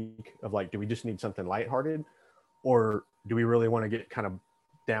the week of like, do we just need something lighthearted, or do we really want to get kind of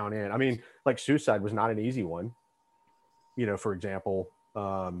down in? I mean, like suicide was not an easy one, you know, for example,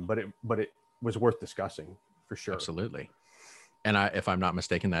 but it was worth discussing for sure. Absolutely. And if I'm not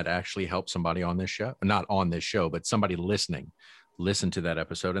mistaken, that actually helped somebody on this show, not on this show, but somebody listen to that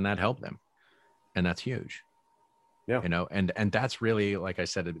episode, and that helped them. And that's huge. Yeah. You know, and that's really, like I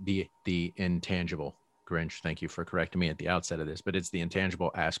said, the intangible. Grinch, thank you for correcting me at the outset of this, but it's the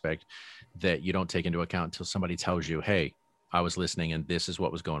intangible aspect that you don't take into account until somebody tells you, hey, I was listening and this is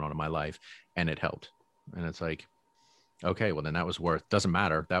what was going on in my life and it helped. And it's like, okay, well then that was doesn't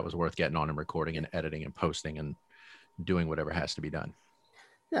matter. That was worth getting on and recording and editing and posting and doing whatever has to be done.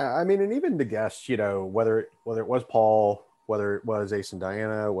 Yeah. I mean, and even the guests, you know, whether it was Paul, whether it was Ace and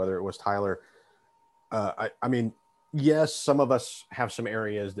Diana, whether it was Tyler, I mean, yes, some of us have some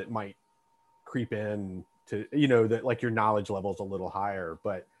areas that might creep in to, you know, that like your knowledge level is a little higher,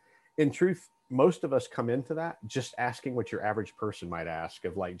 but in truth, most of us come into that just asking what your average person might ask,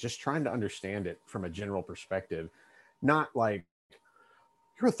 of like just trying to understand it from a general perspective, not like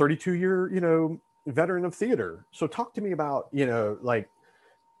you're a 32-year, you know, veteran of theater, so talk to me about, you know, like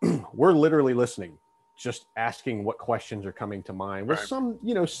we're literally listening, just asking what questions are coming to mind with some,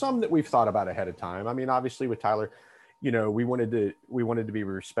 you know, some that we've thought about ahead of time. I mean, obviously with Tyler, you know, we wanted to be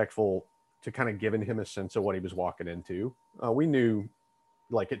respectful to kind of giving him a sense of what he was walking into. We knew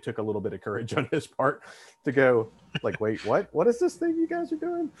like it took a little bit of courage on his part to go like, wait, what is this thing you guys are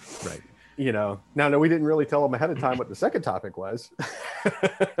doing? Right. You know, no, we didn't really tell him ahead of time what the second topic was.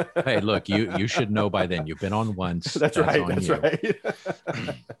 Hey, look, you should know by then. You've been on once. That's right. That's right.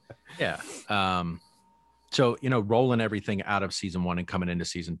 Yeah. So, you know, rolling everything out of season 1 and coming into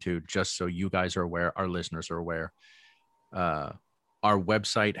season 2, just so you guys are aware, our listeners are aware. Our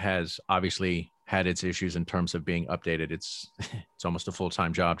website has obviously had its issues in terms of being updated. It's almost a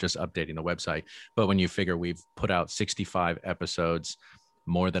full-time job just updating the website. But when you figure we've put out 65 episodes,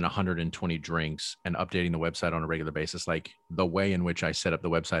 more than 120 drinks, and updating the website on a regular basis, like the way in which I set up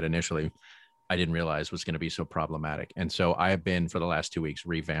the website initially, I didn't realize was going to be so problematic. And so I have been for the last 2 weeks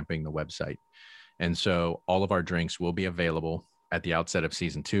revamping the website. And so all of our drinks will be available at the outset of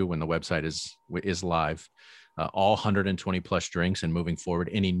season 2 when the website is live. All 120 plus drinks, and moving forward,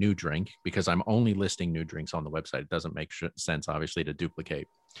 any new drink, because I'm only listing new drinks on the website. It doesn't make sense, obviously, to duplicate.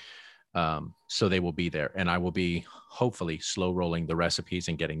 So they will be there, and I will be hopefully slow rolling the recipes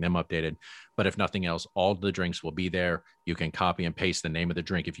and getting them updated. But if nothing else, all the drinks will be there. You can copy and paste the name of the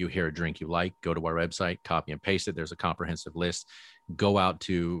drink. If you hear a drink you like, go to our website, copy and paste it. There's a comprehensive list. Go out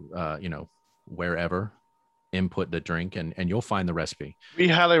to, you know, wherever, input the drink, and you'll find the recipe. We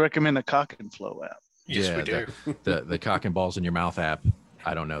highly recommend the Cock and Flow app. Yes, we do. The cock and balls in your mouth app.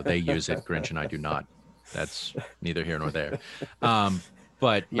 I don't know. They use it. Grinch and I do not. That's neither here nor there.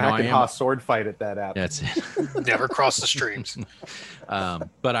 But you Mac know, and Haas sword fight at that app. That's it. Never cross the streams.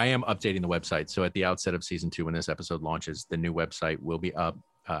 But I am updating the website. So at the outset of season 2, when this episode launches, the new website will be up.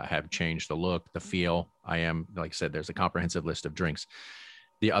 Have changed the look, the feel. I am, like I said, there's a comprehensive list of drinks.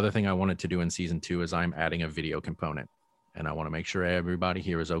 The other thing I wanted to do in season 2 is I'm adding a video component, and I want to make sure everybody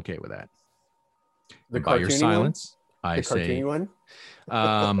here is okay with that. By your silence, one? The cartoony one?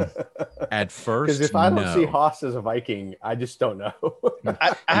 At first, because if I don't see Haas as a Viking, I just don't know.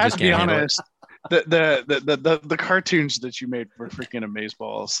 I have to be honest. The cartoons that you made were freaking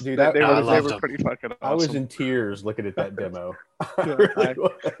amazeballs. Dude, they were pretty fucking awesome. I was in tears looking at that demo.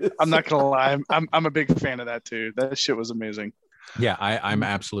 I'm not gonna lie. I'm a big fan of that too. That shit was amazing. Yeah, I'm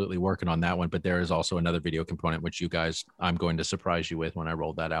absolutely working on that one. But there is also another video component which you guys, I'm going to surprise you with when I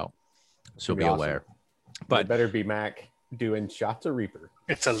roll that out. So be awesome. Aware. But it better be Mac. doing shots of Reaper.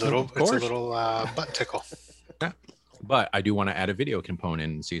 It's a little course. butt tickle. Yeah. But I do want to add a video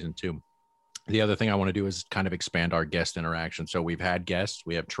component in season 2. The other thing I want to do is kind of expand our guest interaction. So we've had guests,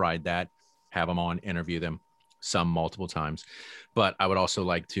 we have tried that, have them on, interview them, some multiple times. But I would also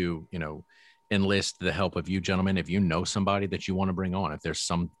like to, enlist the help of you gentlemen. If you know somebody that you want to bring on, if there's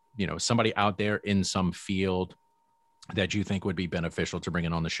somebody out there in some field that you think would be beneficial to bring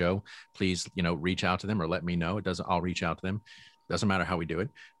it on the show, please, reach out to them or let me know. I'll reach out to them. Doesn't matter how we do it,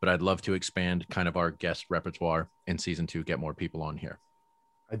 but I'd love to expand kind of our guest repertoire in season 2, get more people on here.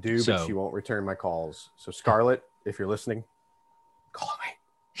 I do, but she won't return my calls. So Scarlett, if you're listening, call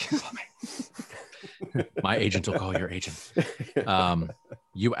me. Call me. My agent will call your agent.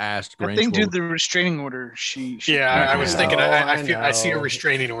 You asked Grinch. I think due to the restraining order, I was thinking. I see a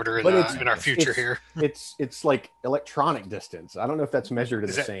restraining order in our future here. It's like electronic distance. I don't know if that's measured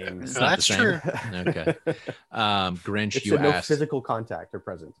in the same. That's true. Okay. Grinch, it's you no asked physical contact or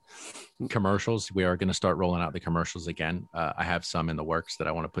presence. Commercials. We are going to start rolling out the commercials again. I have some in the works that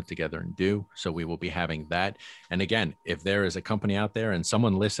I want to put together and do. So we will be having that. And again, if there is a company out there and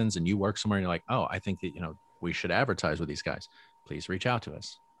someone listens and you work somewhere and you're like, oh, I think that, we should advertise with these guys, please reach out to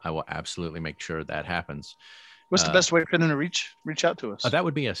us. I will absolutely make sure that happens. What's the best way for them to reach out to us? That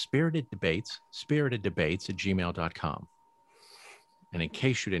would be a spiriteddebates at gmail.com. And in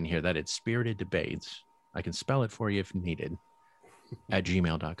case you didn't hear that, it's spiriteddebates. I can spell it for you if needed at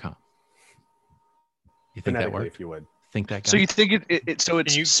gmail.com. You think that works? If you would. Think that guy? So you think it's spirited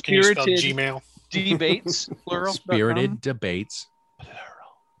can you spell Gmail? debates, plural? Spirited debates, plural,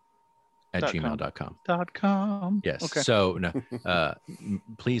 at gmail.com. Yes. Okay. So no,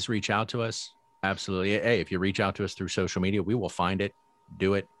 please reach out to us. Absolutely. Hey, if you reach out to us through social media, we will find it,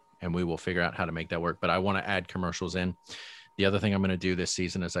 do it, and we will figure out how to make that work. But I want to add commercials in. The other thing I'm going to do this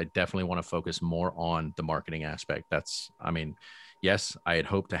season is I definitely want to focus more on the marketing aspect. Yes, I had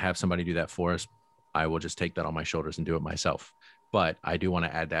hoped to have somebody do that for us. I will just take that on my shoulders and do it myself. But I do want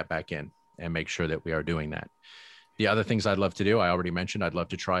to add that back in and make sure that we are doing that. The other things I'd love to do, I already mentioned, I'd love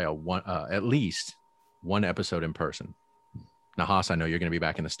to try at least one episode in person. Now, Haas, I know you're going to be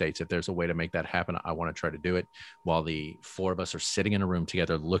back in the States. If there's a way to make that happen, I want to try to do it while the 4 of us are sitting in a room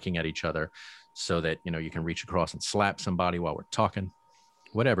together, looking at each other so that, you can reach across and slap somebody while we're talking,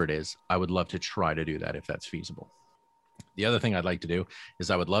 whatever it is. I would love to try to do that if that's feasible. The other thing I'd like to do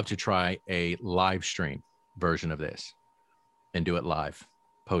is I would love to try a live stream version of this and do it live,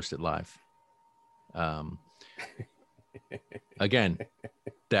 post it live. Again,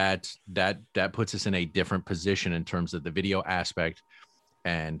 that puts us in a different position in terms of the video aspect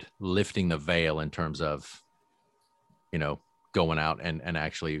and lifting the veil in terms of, going out and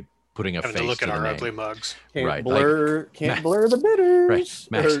actually putting a face to look at our name. ugly mugs. Can't blur the bitters. Right.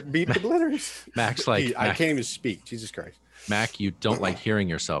 Max, or beat the blitters. Max, I can't even speak. Jesus Christ. Mac, you don't like hearing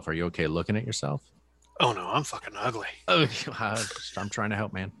yourself. Are you okay looking at yourself? Oh no, I'm fucking ugly. Oh, I'm trying to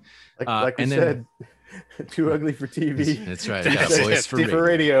help, man. Like we said, too ugly for TV. That's right. I got a voice for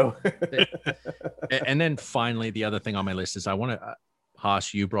radio. And then finally, the other thing on my list is I want to,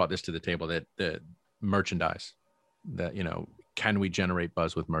 Haas, you brought this to the table, that the merchandise, that, can we generate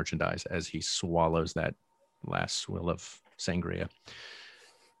buzz with merchandise as he swallows that last swill of sangria?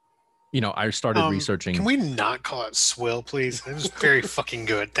 I started researching. Can we not call it swill, please? It was very fucking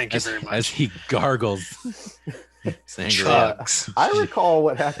good. Thank you very much. As he gargled sangria. I recall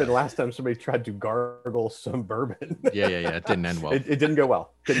what happened last time somebody tried to gargle some bourbon. Yeah. It didn't end well. It didn't go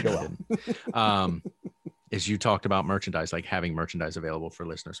well. As you talked about merchandise, like having merchandise available for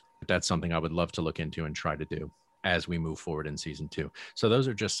listeners. That's something I would love to look into and try to do as we move forward in season 2. So those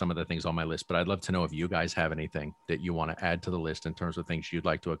are just some of the things on my list, but I'd love to know if you guys have anything that you want to add to the list in terms of things you'd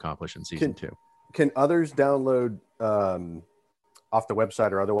like to accomplish in season 2. Can others download off the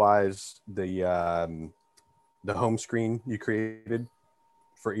website or otherwise the home screen you created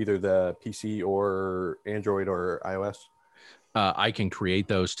for either the PC or Android or iOS? I can create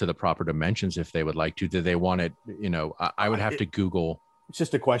those to the proper dimensions if they would like to. Do they want it? I would have to Google. It's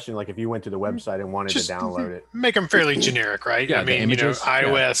just a question. Like if you went to the website and wanted to download it, make them fairly generic, right? Yeah, I mean, images,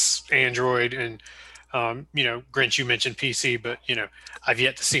 iOS, Android, and Grinch, you mentioned PC, but I've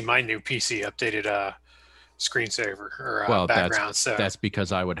yet to see my new PC updated screensaver or background. That's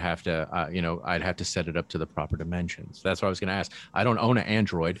because I would have to, I'd have to set it up to the proper dimensions. That's what I was going to ask. I don't own an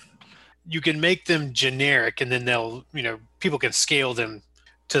Android. You can make them generic, and then they'll, people can scale them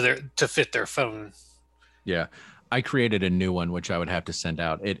to fit their phone. Yeah. I created a new one, which I would have to send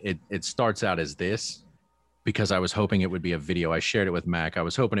out. It starts out as this because I was hoping it would be a video. I shared it with Mac. I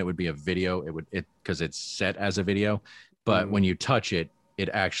was hoping it would be a video. Because it's set as a video, but when you touch it, it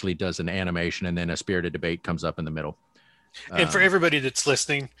actually does an animation, and then a spirited debate comes up in the middle. And for everybody that's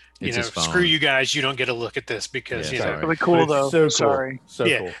listening, it's his phone. screw you guys. You don't get a look at this because Yeah, sorry. Really cool though. So cool. Sorry. So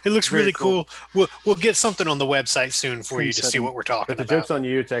yeah, cool. it looks Very really cool. We'll get something on the website soon for you to see what we're talking But the about. joke's on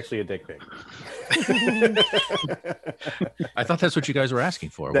you. It's actually a dick pic. I thought that's what you guys were asking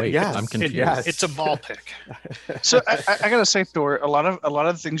for. Wait, yes, I'm confused. yes. It's a ball pick. So I gotta say, Thor, a lot of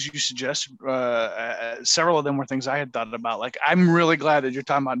the things you suggest, several of them were things I had thought about. Like, I'm really glad that you're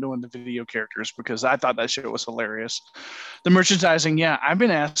talking about doing the video characters because I thought that shit was hilarious. The merchandising, yeah, I've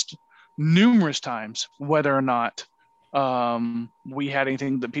been asked numerous times whether or not we had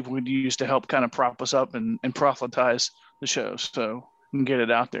anything that people would use to help kind of prop us up and proselytize the show, so and get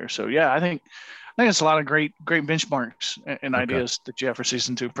it out there. So yeah, I think it's a lot of great benchmarks and ideas that you have for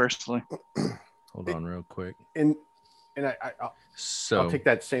season 2 personally. Hold on real quick. And I'll take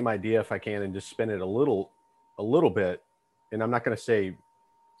that same idea if I can and just spin it a little bit. And I'm just going to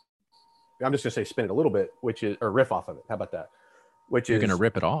say spin it a little bit, or riff off of it. How about that? You're going to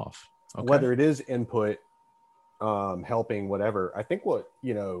rip it off. Okay. Whether it is input, helping, whatever. I think what,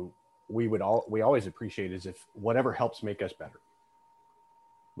 we always appreciate is if whatever helps make us better.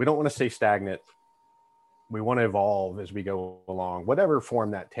 We don't want to stay stagnant. We want to evolve as we go along, whatever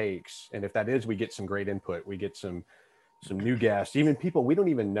form that takes. And if that is, we get some great input. We get some new guests, even people we don't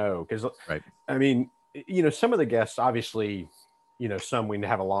even know. Because, right. I mean, some of the guests, obviously, some we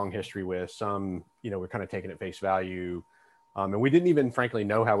have a long history with. Some, we're kind of taking at face value. And we didn't even, frankly,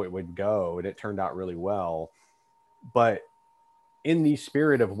 know how it would go. And it turned out really well. But in the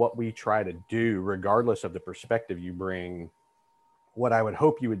spirit of what we try to do, regardless of the perspective you bring, what I would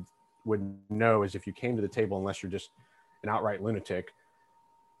hope you would know is if you came to the table, unless you're just an outright lunatic,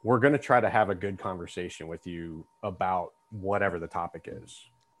 we're going to try to have a good conversation with you about whatever the topic is.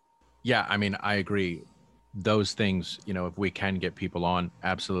 Yeah, I mean, I agree. Those things, if we can get people on,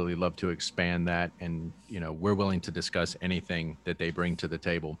 absolutely love to expand that. And, we're willing to discuss anything that they bring to the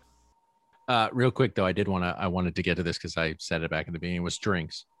table. Real quick, though, I wanted to get to this because I said it back in the beginning, was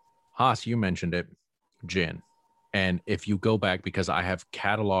drinks. Haas, you mentioned it, gin. And if you go back, because I have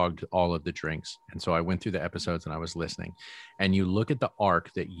cataloged all of the drinks, and so I went through the episodes and I was listening, and you look at the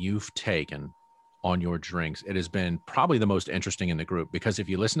arc that you've taken on your drinks, it has been probably the most interesting in the group. Because if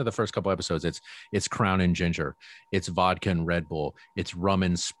you listen to the first couple episodes, it's Crown and Ginger, it's vodka and Red Bull, it's rum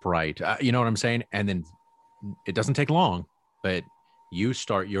and Sprite. You know what I'm saying? And then it doesn't take long, but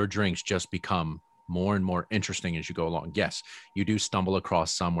your drinks just become more and more interesting as you go along. Yes, you do stumble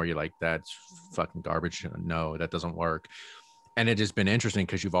across some where you're like, that's fucking garbage. No, that doesn't work. And it has been interesting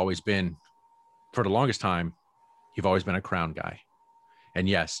because you've always been, for the longest time, you've always been a Crown guy. And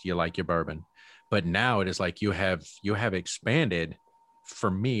yes, you like your bourbon. But now it is like you have expanded for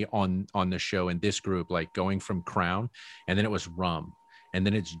me on the show in this group, like going from Crown, and then it was rum, and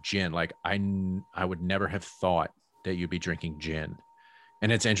then it's gin. Like I would never have thought that you'd be drinking gin.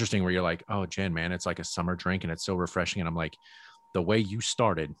 And it's interesting where you're like, oh, gin, man, it's like a summer drink and it's so refreshing. And I'm like, the way you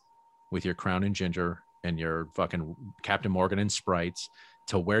started with your Crown and Ginger and your fucking Captain Morgan and Sprites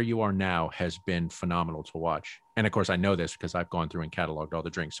to where you are now has been phenomenal to watch. And of course, I know this because I've gone through and cataloged all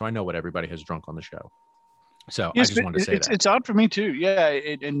the drinks. So I know what everybody has drunk on the show. So yes, I just wanted to say that. It's odd for me too. Yeah,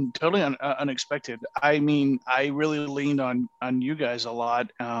 and totally unexpected. I mean, I really leaned on you guys a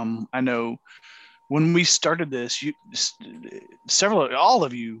lot. I know when we started this, all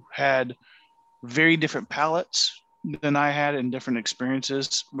of you had very different palates than I had and different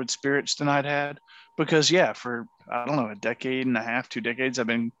experiences with spirits than I'd had. Because for, I don't know, a decade and a half, 2 decades,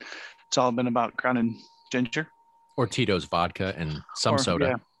 it's all been about Crown and Ginger. Or Tito's vodka and some soda.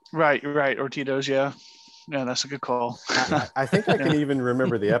 Yeah. Right. Or Tito's, yeah. Yeah, that's a good call. I think I can even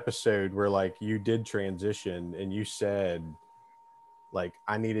remember the episode where like you did transition and you said, like,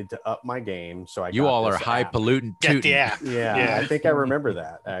 I needed to up my game, so you all are high pollutant. Yeah, I think I remember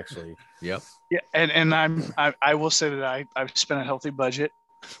that actually. Yep. Yeah, and I will say that I've spent a healthy budget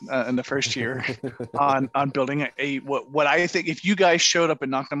in the first year on building what I think, if you guys showed up and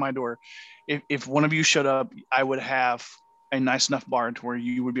knocked on my door, if one of you showed up, I would have a nice enough bar to where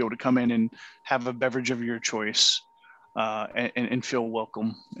you would be able to come in and have a beverage of your choice, and feel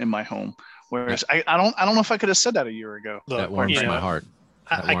welcome in my home. Whereas I don't know if I could have said that a year ago. Look, that warms my heart.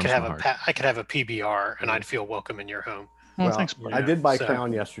 I could have a PBR and I'd feel welcome in your home. Well, thanks. I did buy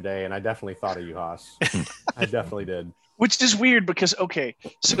Crown yesterday, and I definitely thought of you, Haas. I definitely did. Which is weird because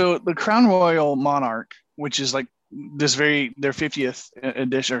so the Crown Royal Monarch, which is like their 50th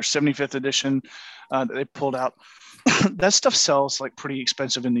edition or 75th edition that they pulled out, that stuff sells like pretty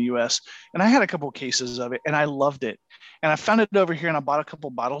expensive in the U.S. And I had a couple of cases of it, and I loved it. And I found it over here, and I bought a couple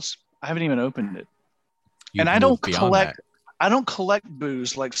bottles. I haven't even opened it. You've and I don't collect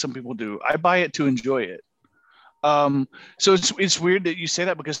booze like some people do. I buy it to enjoy it. So it's weird that you say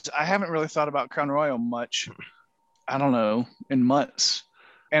that because I haven't really thought about Crown Royal much. I don't know, in months.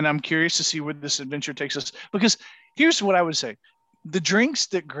 And I'm curious to see where this adventure takes us. Because here's what I would say. The drinks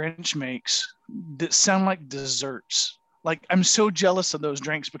that Grinch makes that sound like desserts. Like, I'm so jealous of those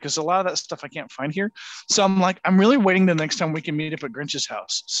drinks because a lot of that stuff I can't find here. So I'm really waiting the next time we can meet up at Grinch's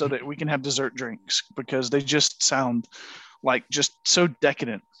house so that we can have dessert drinks because they just sound like just so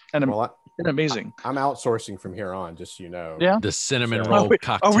decadent and amazing. I'm outsourcing from here on, just so you know. Yeah. The cinnamon So- roll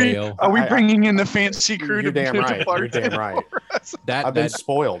cocktail. Are we bringing in the fancy crew? You're damn right. party You're damn right. I've been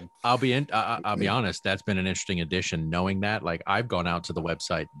spoiled. I'll be honest. That's been an interesting addition. Knowing that, like, I've gone out to the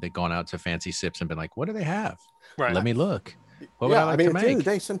website, they've gone out to Fancy Sips and been like, "What do they have? Right. Let me look." What would I like to at the end make? of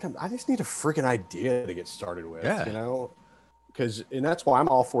the day, sometimes I just need a freaking idea to get started with. Yeah. You know, and that's why I'm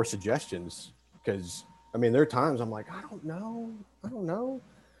all for suggestions. Because I mean, there are times I'm like, I don't know.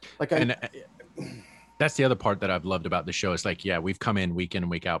 Like, That's the other part that I've loved about the show. Is like, yeah, we've come in week in and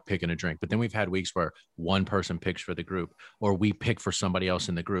week out picking a drink, but then we've had weeks where one person picks for the group, or we pick for somebody else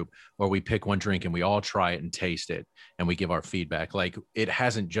in the group, or we pick one drink and we all try it and taste it and we give our feedback. Like, it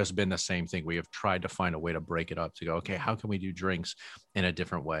hasn't just been the same thing. We have tried to find a way to break it up to go, okay, how can we do drinks in a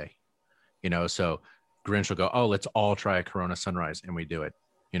different way? You know, so Grinch will go, oh, let's all try a Corona Sunrise, and we do it.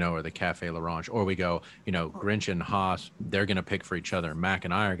 You know, or the Cafe L'Orange, or we go, you know, Grinch and Haas, they're going to pick for each other. Mac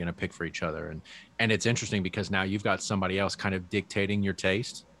and I are going to pick for each other. And it's interesting because now you've got somebody else kind of dictating your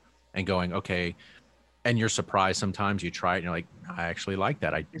taste and going, okay. And you're surprised sometimes you try it and you're like, I actually like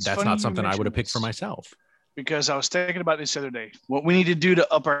that. That's not something I would have picked for myself. Because I was thinking about this the other day. What we need to do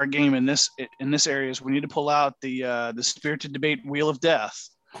to up our game in this area is we need to pull out the Spirited Debate Wheel of Death,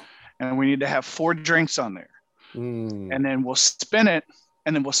 and we need to have 4 drinks on there, and then we'll spin it.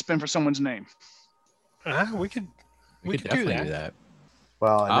 And then we'll spin for someone's name. We could definitely do that.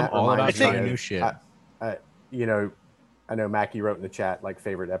 Well, I'm all about trying new shit. You know, I know Mackie wrote in the chat like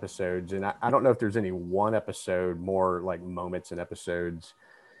favorite episodes, and I don't know if there's any one episode more like moments in episodes,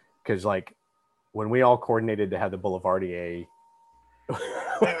 because like when we all coordinated to have the Boulevardier.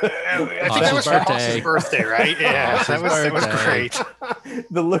 I think that was for Haas's birthday, right? Yeah, that was great.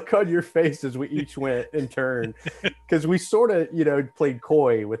 The look on your face as we each went in turn, because we sort of, you know, played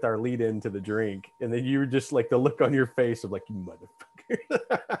coy with our lead into the drink, and then you were just like the look on your face of like, you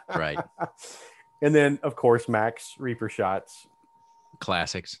motherfucker. Right. And then of course Max Reaper shots.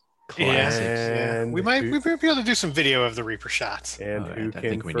 Classics. And we might be able to do some video of the Reaper shots. And who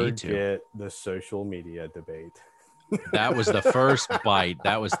can forget the social media debate? That was the first bite.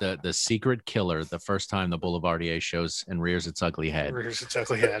 That was the secret killer. The first time the Boulevardier shows and rears its ugly head.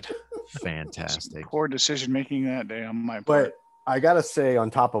 Fantastic. Poor decision making that day on my part. But I gotta say, on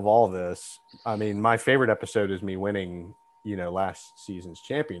top of all this, I mean, my favorite episode is me winning, you know, last season's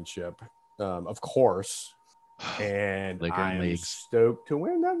championship, of course. And I'm stoked to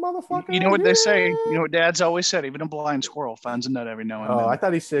win that motherfucker. You know what they say? You know what Dad's always said? Even a blind squirrel finds a nut every now and then. Oh, I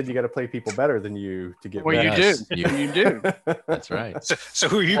thought he said you got to play people better than you to get. Well, best. you do. You do. That's right. So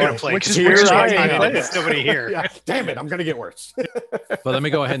who are you going to play? Which is nobody here. Yeah, damn it, I'm going to get worse. But let me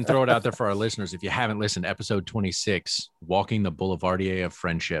go ahead and throw it out there for our listeners. If you haven't listened, episode 26, Walking the Boulevardier of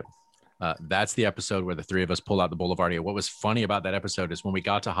Friendship. That's the episode where the 3 of us pull out the Boulevardier. What was funny about that episode is when we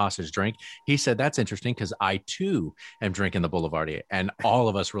got to Haas's drink, he said, that's interesting because I too am drinking the Boulevardier. And all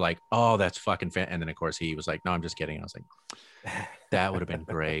of us were like, oh, that's fucking fan. And then of course he was like, no, I'm just kidding. I was like, that would have been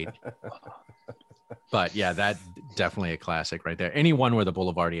great. But yeah, that definitely a classic right there. Anyone where the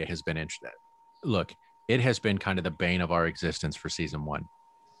Boulevardier has been interested. Look, it has been kind of the bane of our existence for season 1.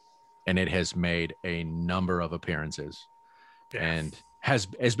 And it has made a number of appearances. Yeah. And has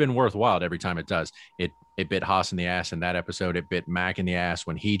been worthwhile every time it does. It bit Haas in the ass in that episode. It bit Mac in the ass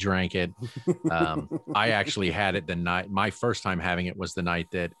when he drank it. I actually had it the night. My first time having it was the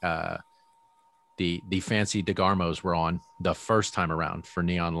night that the fancy DeGarmos were on the first time around for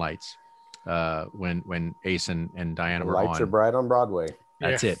Neon Lights. When Ace and Diana were on. Lights are bright on Broadway.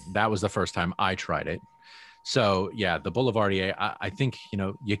 That's it. That was the first time I tried it. So yeah, the Boulevardier, I think, you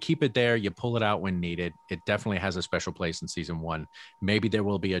know, you keep it there, you pull it out when needed. It definitely has a special place in season 1. Maybe there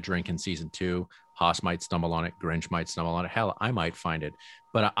will be a drink in season 2. Haas might stumble on it. Grinch might stumble on it. Hell, I might find it.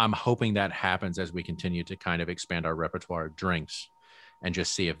 But I'm hoping that happens as we continue to kind of expand our repertoire of drinks and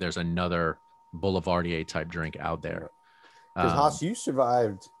just see if there's another Boulevardier type drink out there. Because Haas, you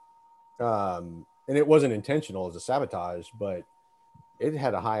survived, and it wasn't intentional as a sabotage, but it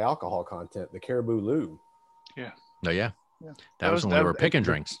had a high alcohol content, the Caribou Lou. Yeah. Oh, yeah. That was when we were picking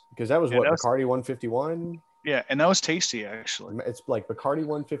drinks. Because that was Bacardi 151? Yeah, and that was tasty, actually. It's like Bacardi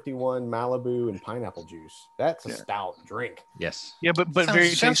 151, Malibu, and pineapple juice. That's a stout drink. Yes. Yeah, but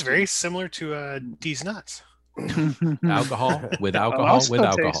sounds very similar to D's Nuts. Alcohol with Oh, alcohol so with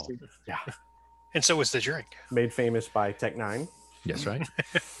alcohol. tasty. And so was the drink. Made famous by Tech Nine. Yes, right.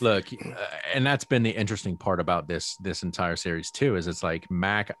 Look, and that's been the interesting part about this entire series too. Is it's like,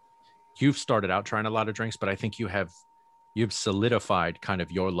 Mac, you've started out trying a lot of drinks, but I think you've solidified kind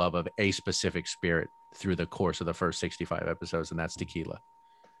of your love of a specific spirit through the course of the first 65 episodes, and that's tequila.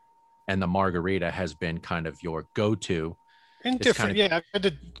 And the margarita has been kind of your go-to. And It's different, kind of- I had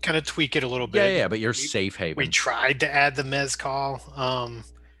to kind of tweak it a little bit. Yeah, but you're safe haven. We tried to add the mezcal. I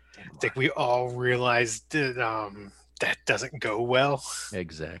think we all realized that doesn't go well.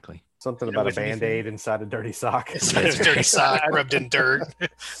 Exactly. Something You know, about a with anything- Band-Aid inside a dirty sock. It's a dirty sock rubbed in dirt.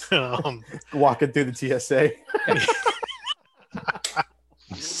 Walking through the TSA.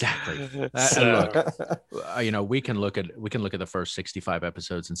 Exactly. So- And look, we can look at the first 65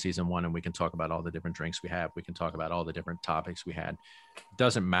 episodes in season 1, and we can talk about all the different drinks we have. We can talk about all the different topics we had.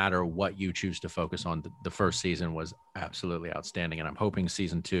 Doesn't matter what you choose to focus on. The first season was absolutely outstanding, and I'm hoping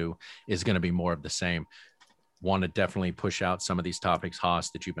season 2 is going to be more of the same. Want to definitely push out some of these topics,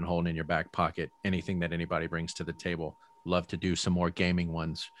 Haas, that you've been holding in your back pocket. Anything that anybody brings to the table. Love to do some more gaming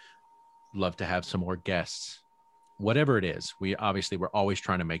ones. Love to have some more guests. Whatever it is, we're always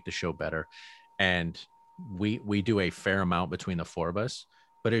trying to make the show better, and we do a fair amount between the 4 of us.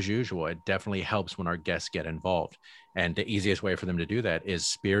 But as usual, it definitely helps when our guests get involved, and the easiest way for them to do that is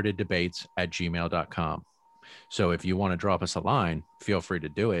spiriteddebates@gmail.com. So if you want to drop us a line, feel free to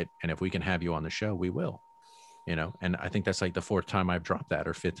do it, and if we can have you on the show, we will. And I think that's like the 4th time I've dropped that,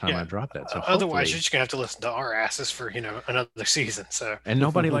 or 5th time I've dropped that. So otherwise, hopefully- you're just gonna have to listen to our asses for another season. So and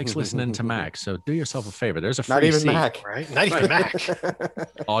nobody likes listening to Mac. So do yourself a favor. There's a free Not even seat. Mac. right, not even Mac.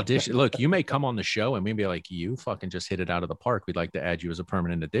 Audition. Look, you may come on the show and we'd be like, you fucking just hit it out of the park. We'd like to add you as a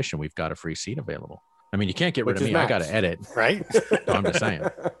permanent addition. We've got a free seat available. I mean, you can't get rid Which of is me. I Max. got to edit. Right? No, I'm just saying.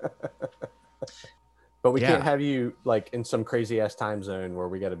 But we Yeah. can't have you like in some crazy ass time zone where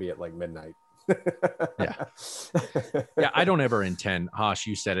we got to be at like midnight. Yeah. Yeah, I don't ever intend. Haas,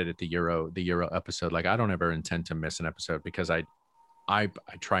 you said it at the Euro episode. Like, I don't ever intend to miss an episode because I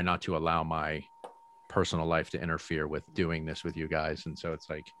try not to allow my personal life to interfere with doing this with you guys. And so it's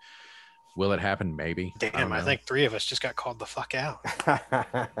like, will it happen? Maybe. Damn, I know. think 3 of us just got called the fuck out.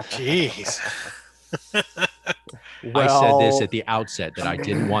 Jeez. I said this at the outset that I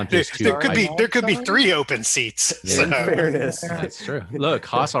didn't want this to. There could be 3 open seats. Yeah. In So. fairness. That's true. Look,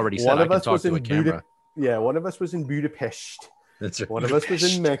 Haas already said One I of can us talk was to a in camera. Yeah, one of us was in Budapest. That's right. One of us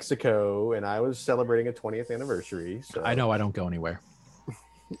was in Mexico, and I was celebrating a 20th anniversary. So I know I don't go anywhere.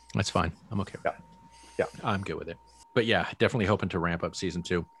 That's fine. I'm okay. Yeah. I'm good with it. But yeah, definitely hoping to ramp up season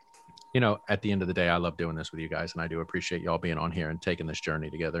 2. At the end of the day, I love doing this with you guys, and I do appreciate y'all being on here and taking this journey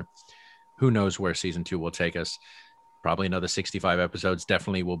together. Who knows where season 2 will take us? Probably another 65 episodes.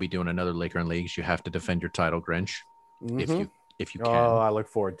 Definitely we'll be doing another Liquor and Leagues. You have to defend your title, Grinch, if you can. Oh, I look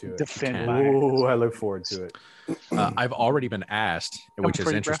forward to it. Defend can. my Oh, I look forward to it. I've already been asked, which is for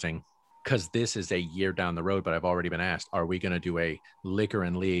you, bro. interesting because this is a year down the road, but I've already been asked, are we going to do a Liquor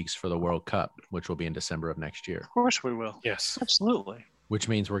and Leagues for the World Cup, which will be in December of next year, Of course we will. Yes. Absolutely. which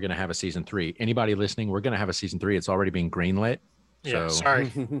means we're going to have a season 3. Anybody listening, we're going to have a season 3. It's already being greenlit. Yeah. So,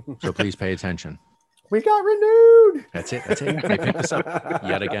 Sorry. so please pay attention. We got renewed. That's it. They picked us up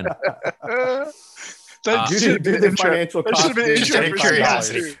yet again. That You should did do have the been intro. financial That should have been cost. Just out intro of for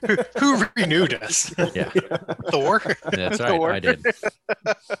curiosity, season who renewed us? Yeah, Thor? that's right. Thor. I did.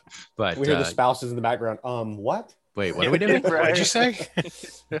 But We hear the spouses in the background. What? wait, what are we doing? What did you say?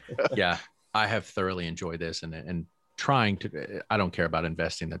 Yeah, I have thoroughly enjoyed this and trying to. I don't care about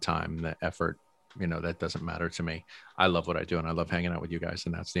investing the time and the effort. That doesn't matter to me. I love what I do and I love hanging out with you guys,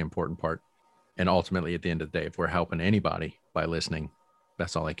 and that's the important part. And ultimately, at the end of the day, if we're helping anybody by listening,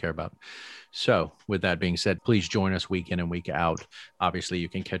 that's all I care about. So with that being said, please join us week in and week out. Obviously, you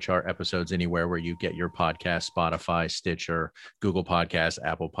can catch our episodes anywhere where you get your podcast: Spotify, Stitcher, Google Podcasts,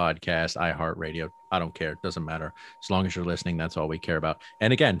 Apple Podcasts, iHeartRadio. I don't care. It doesn't matter. As long as you're listening, that's all we care about.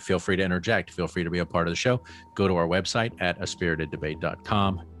 And again, feel free to interject. Feel free to be a part of the show. Go to our website at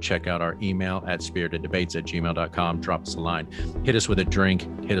aspiriteddebate.com. Check out our email at spiriteddebates@gmail.com. Drop us a line. Hit us with a drink.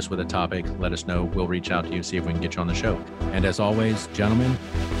 Hit us with a topic. Let us know. We'll reach out to you, see if we can get you on the show. And as always, gentlemen,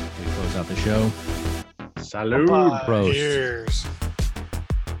 we close out the show. Salud. Bye. Prost. Cheers.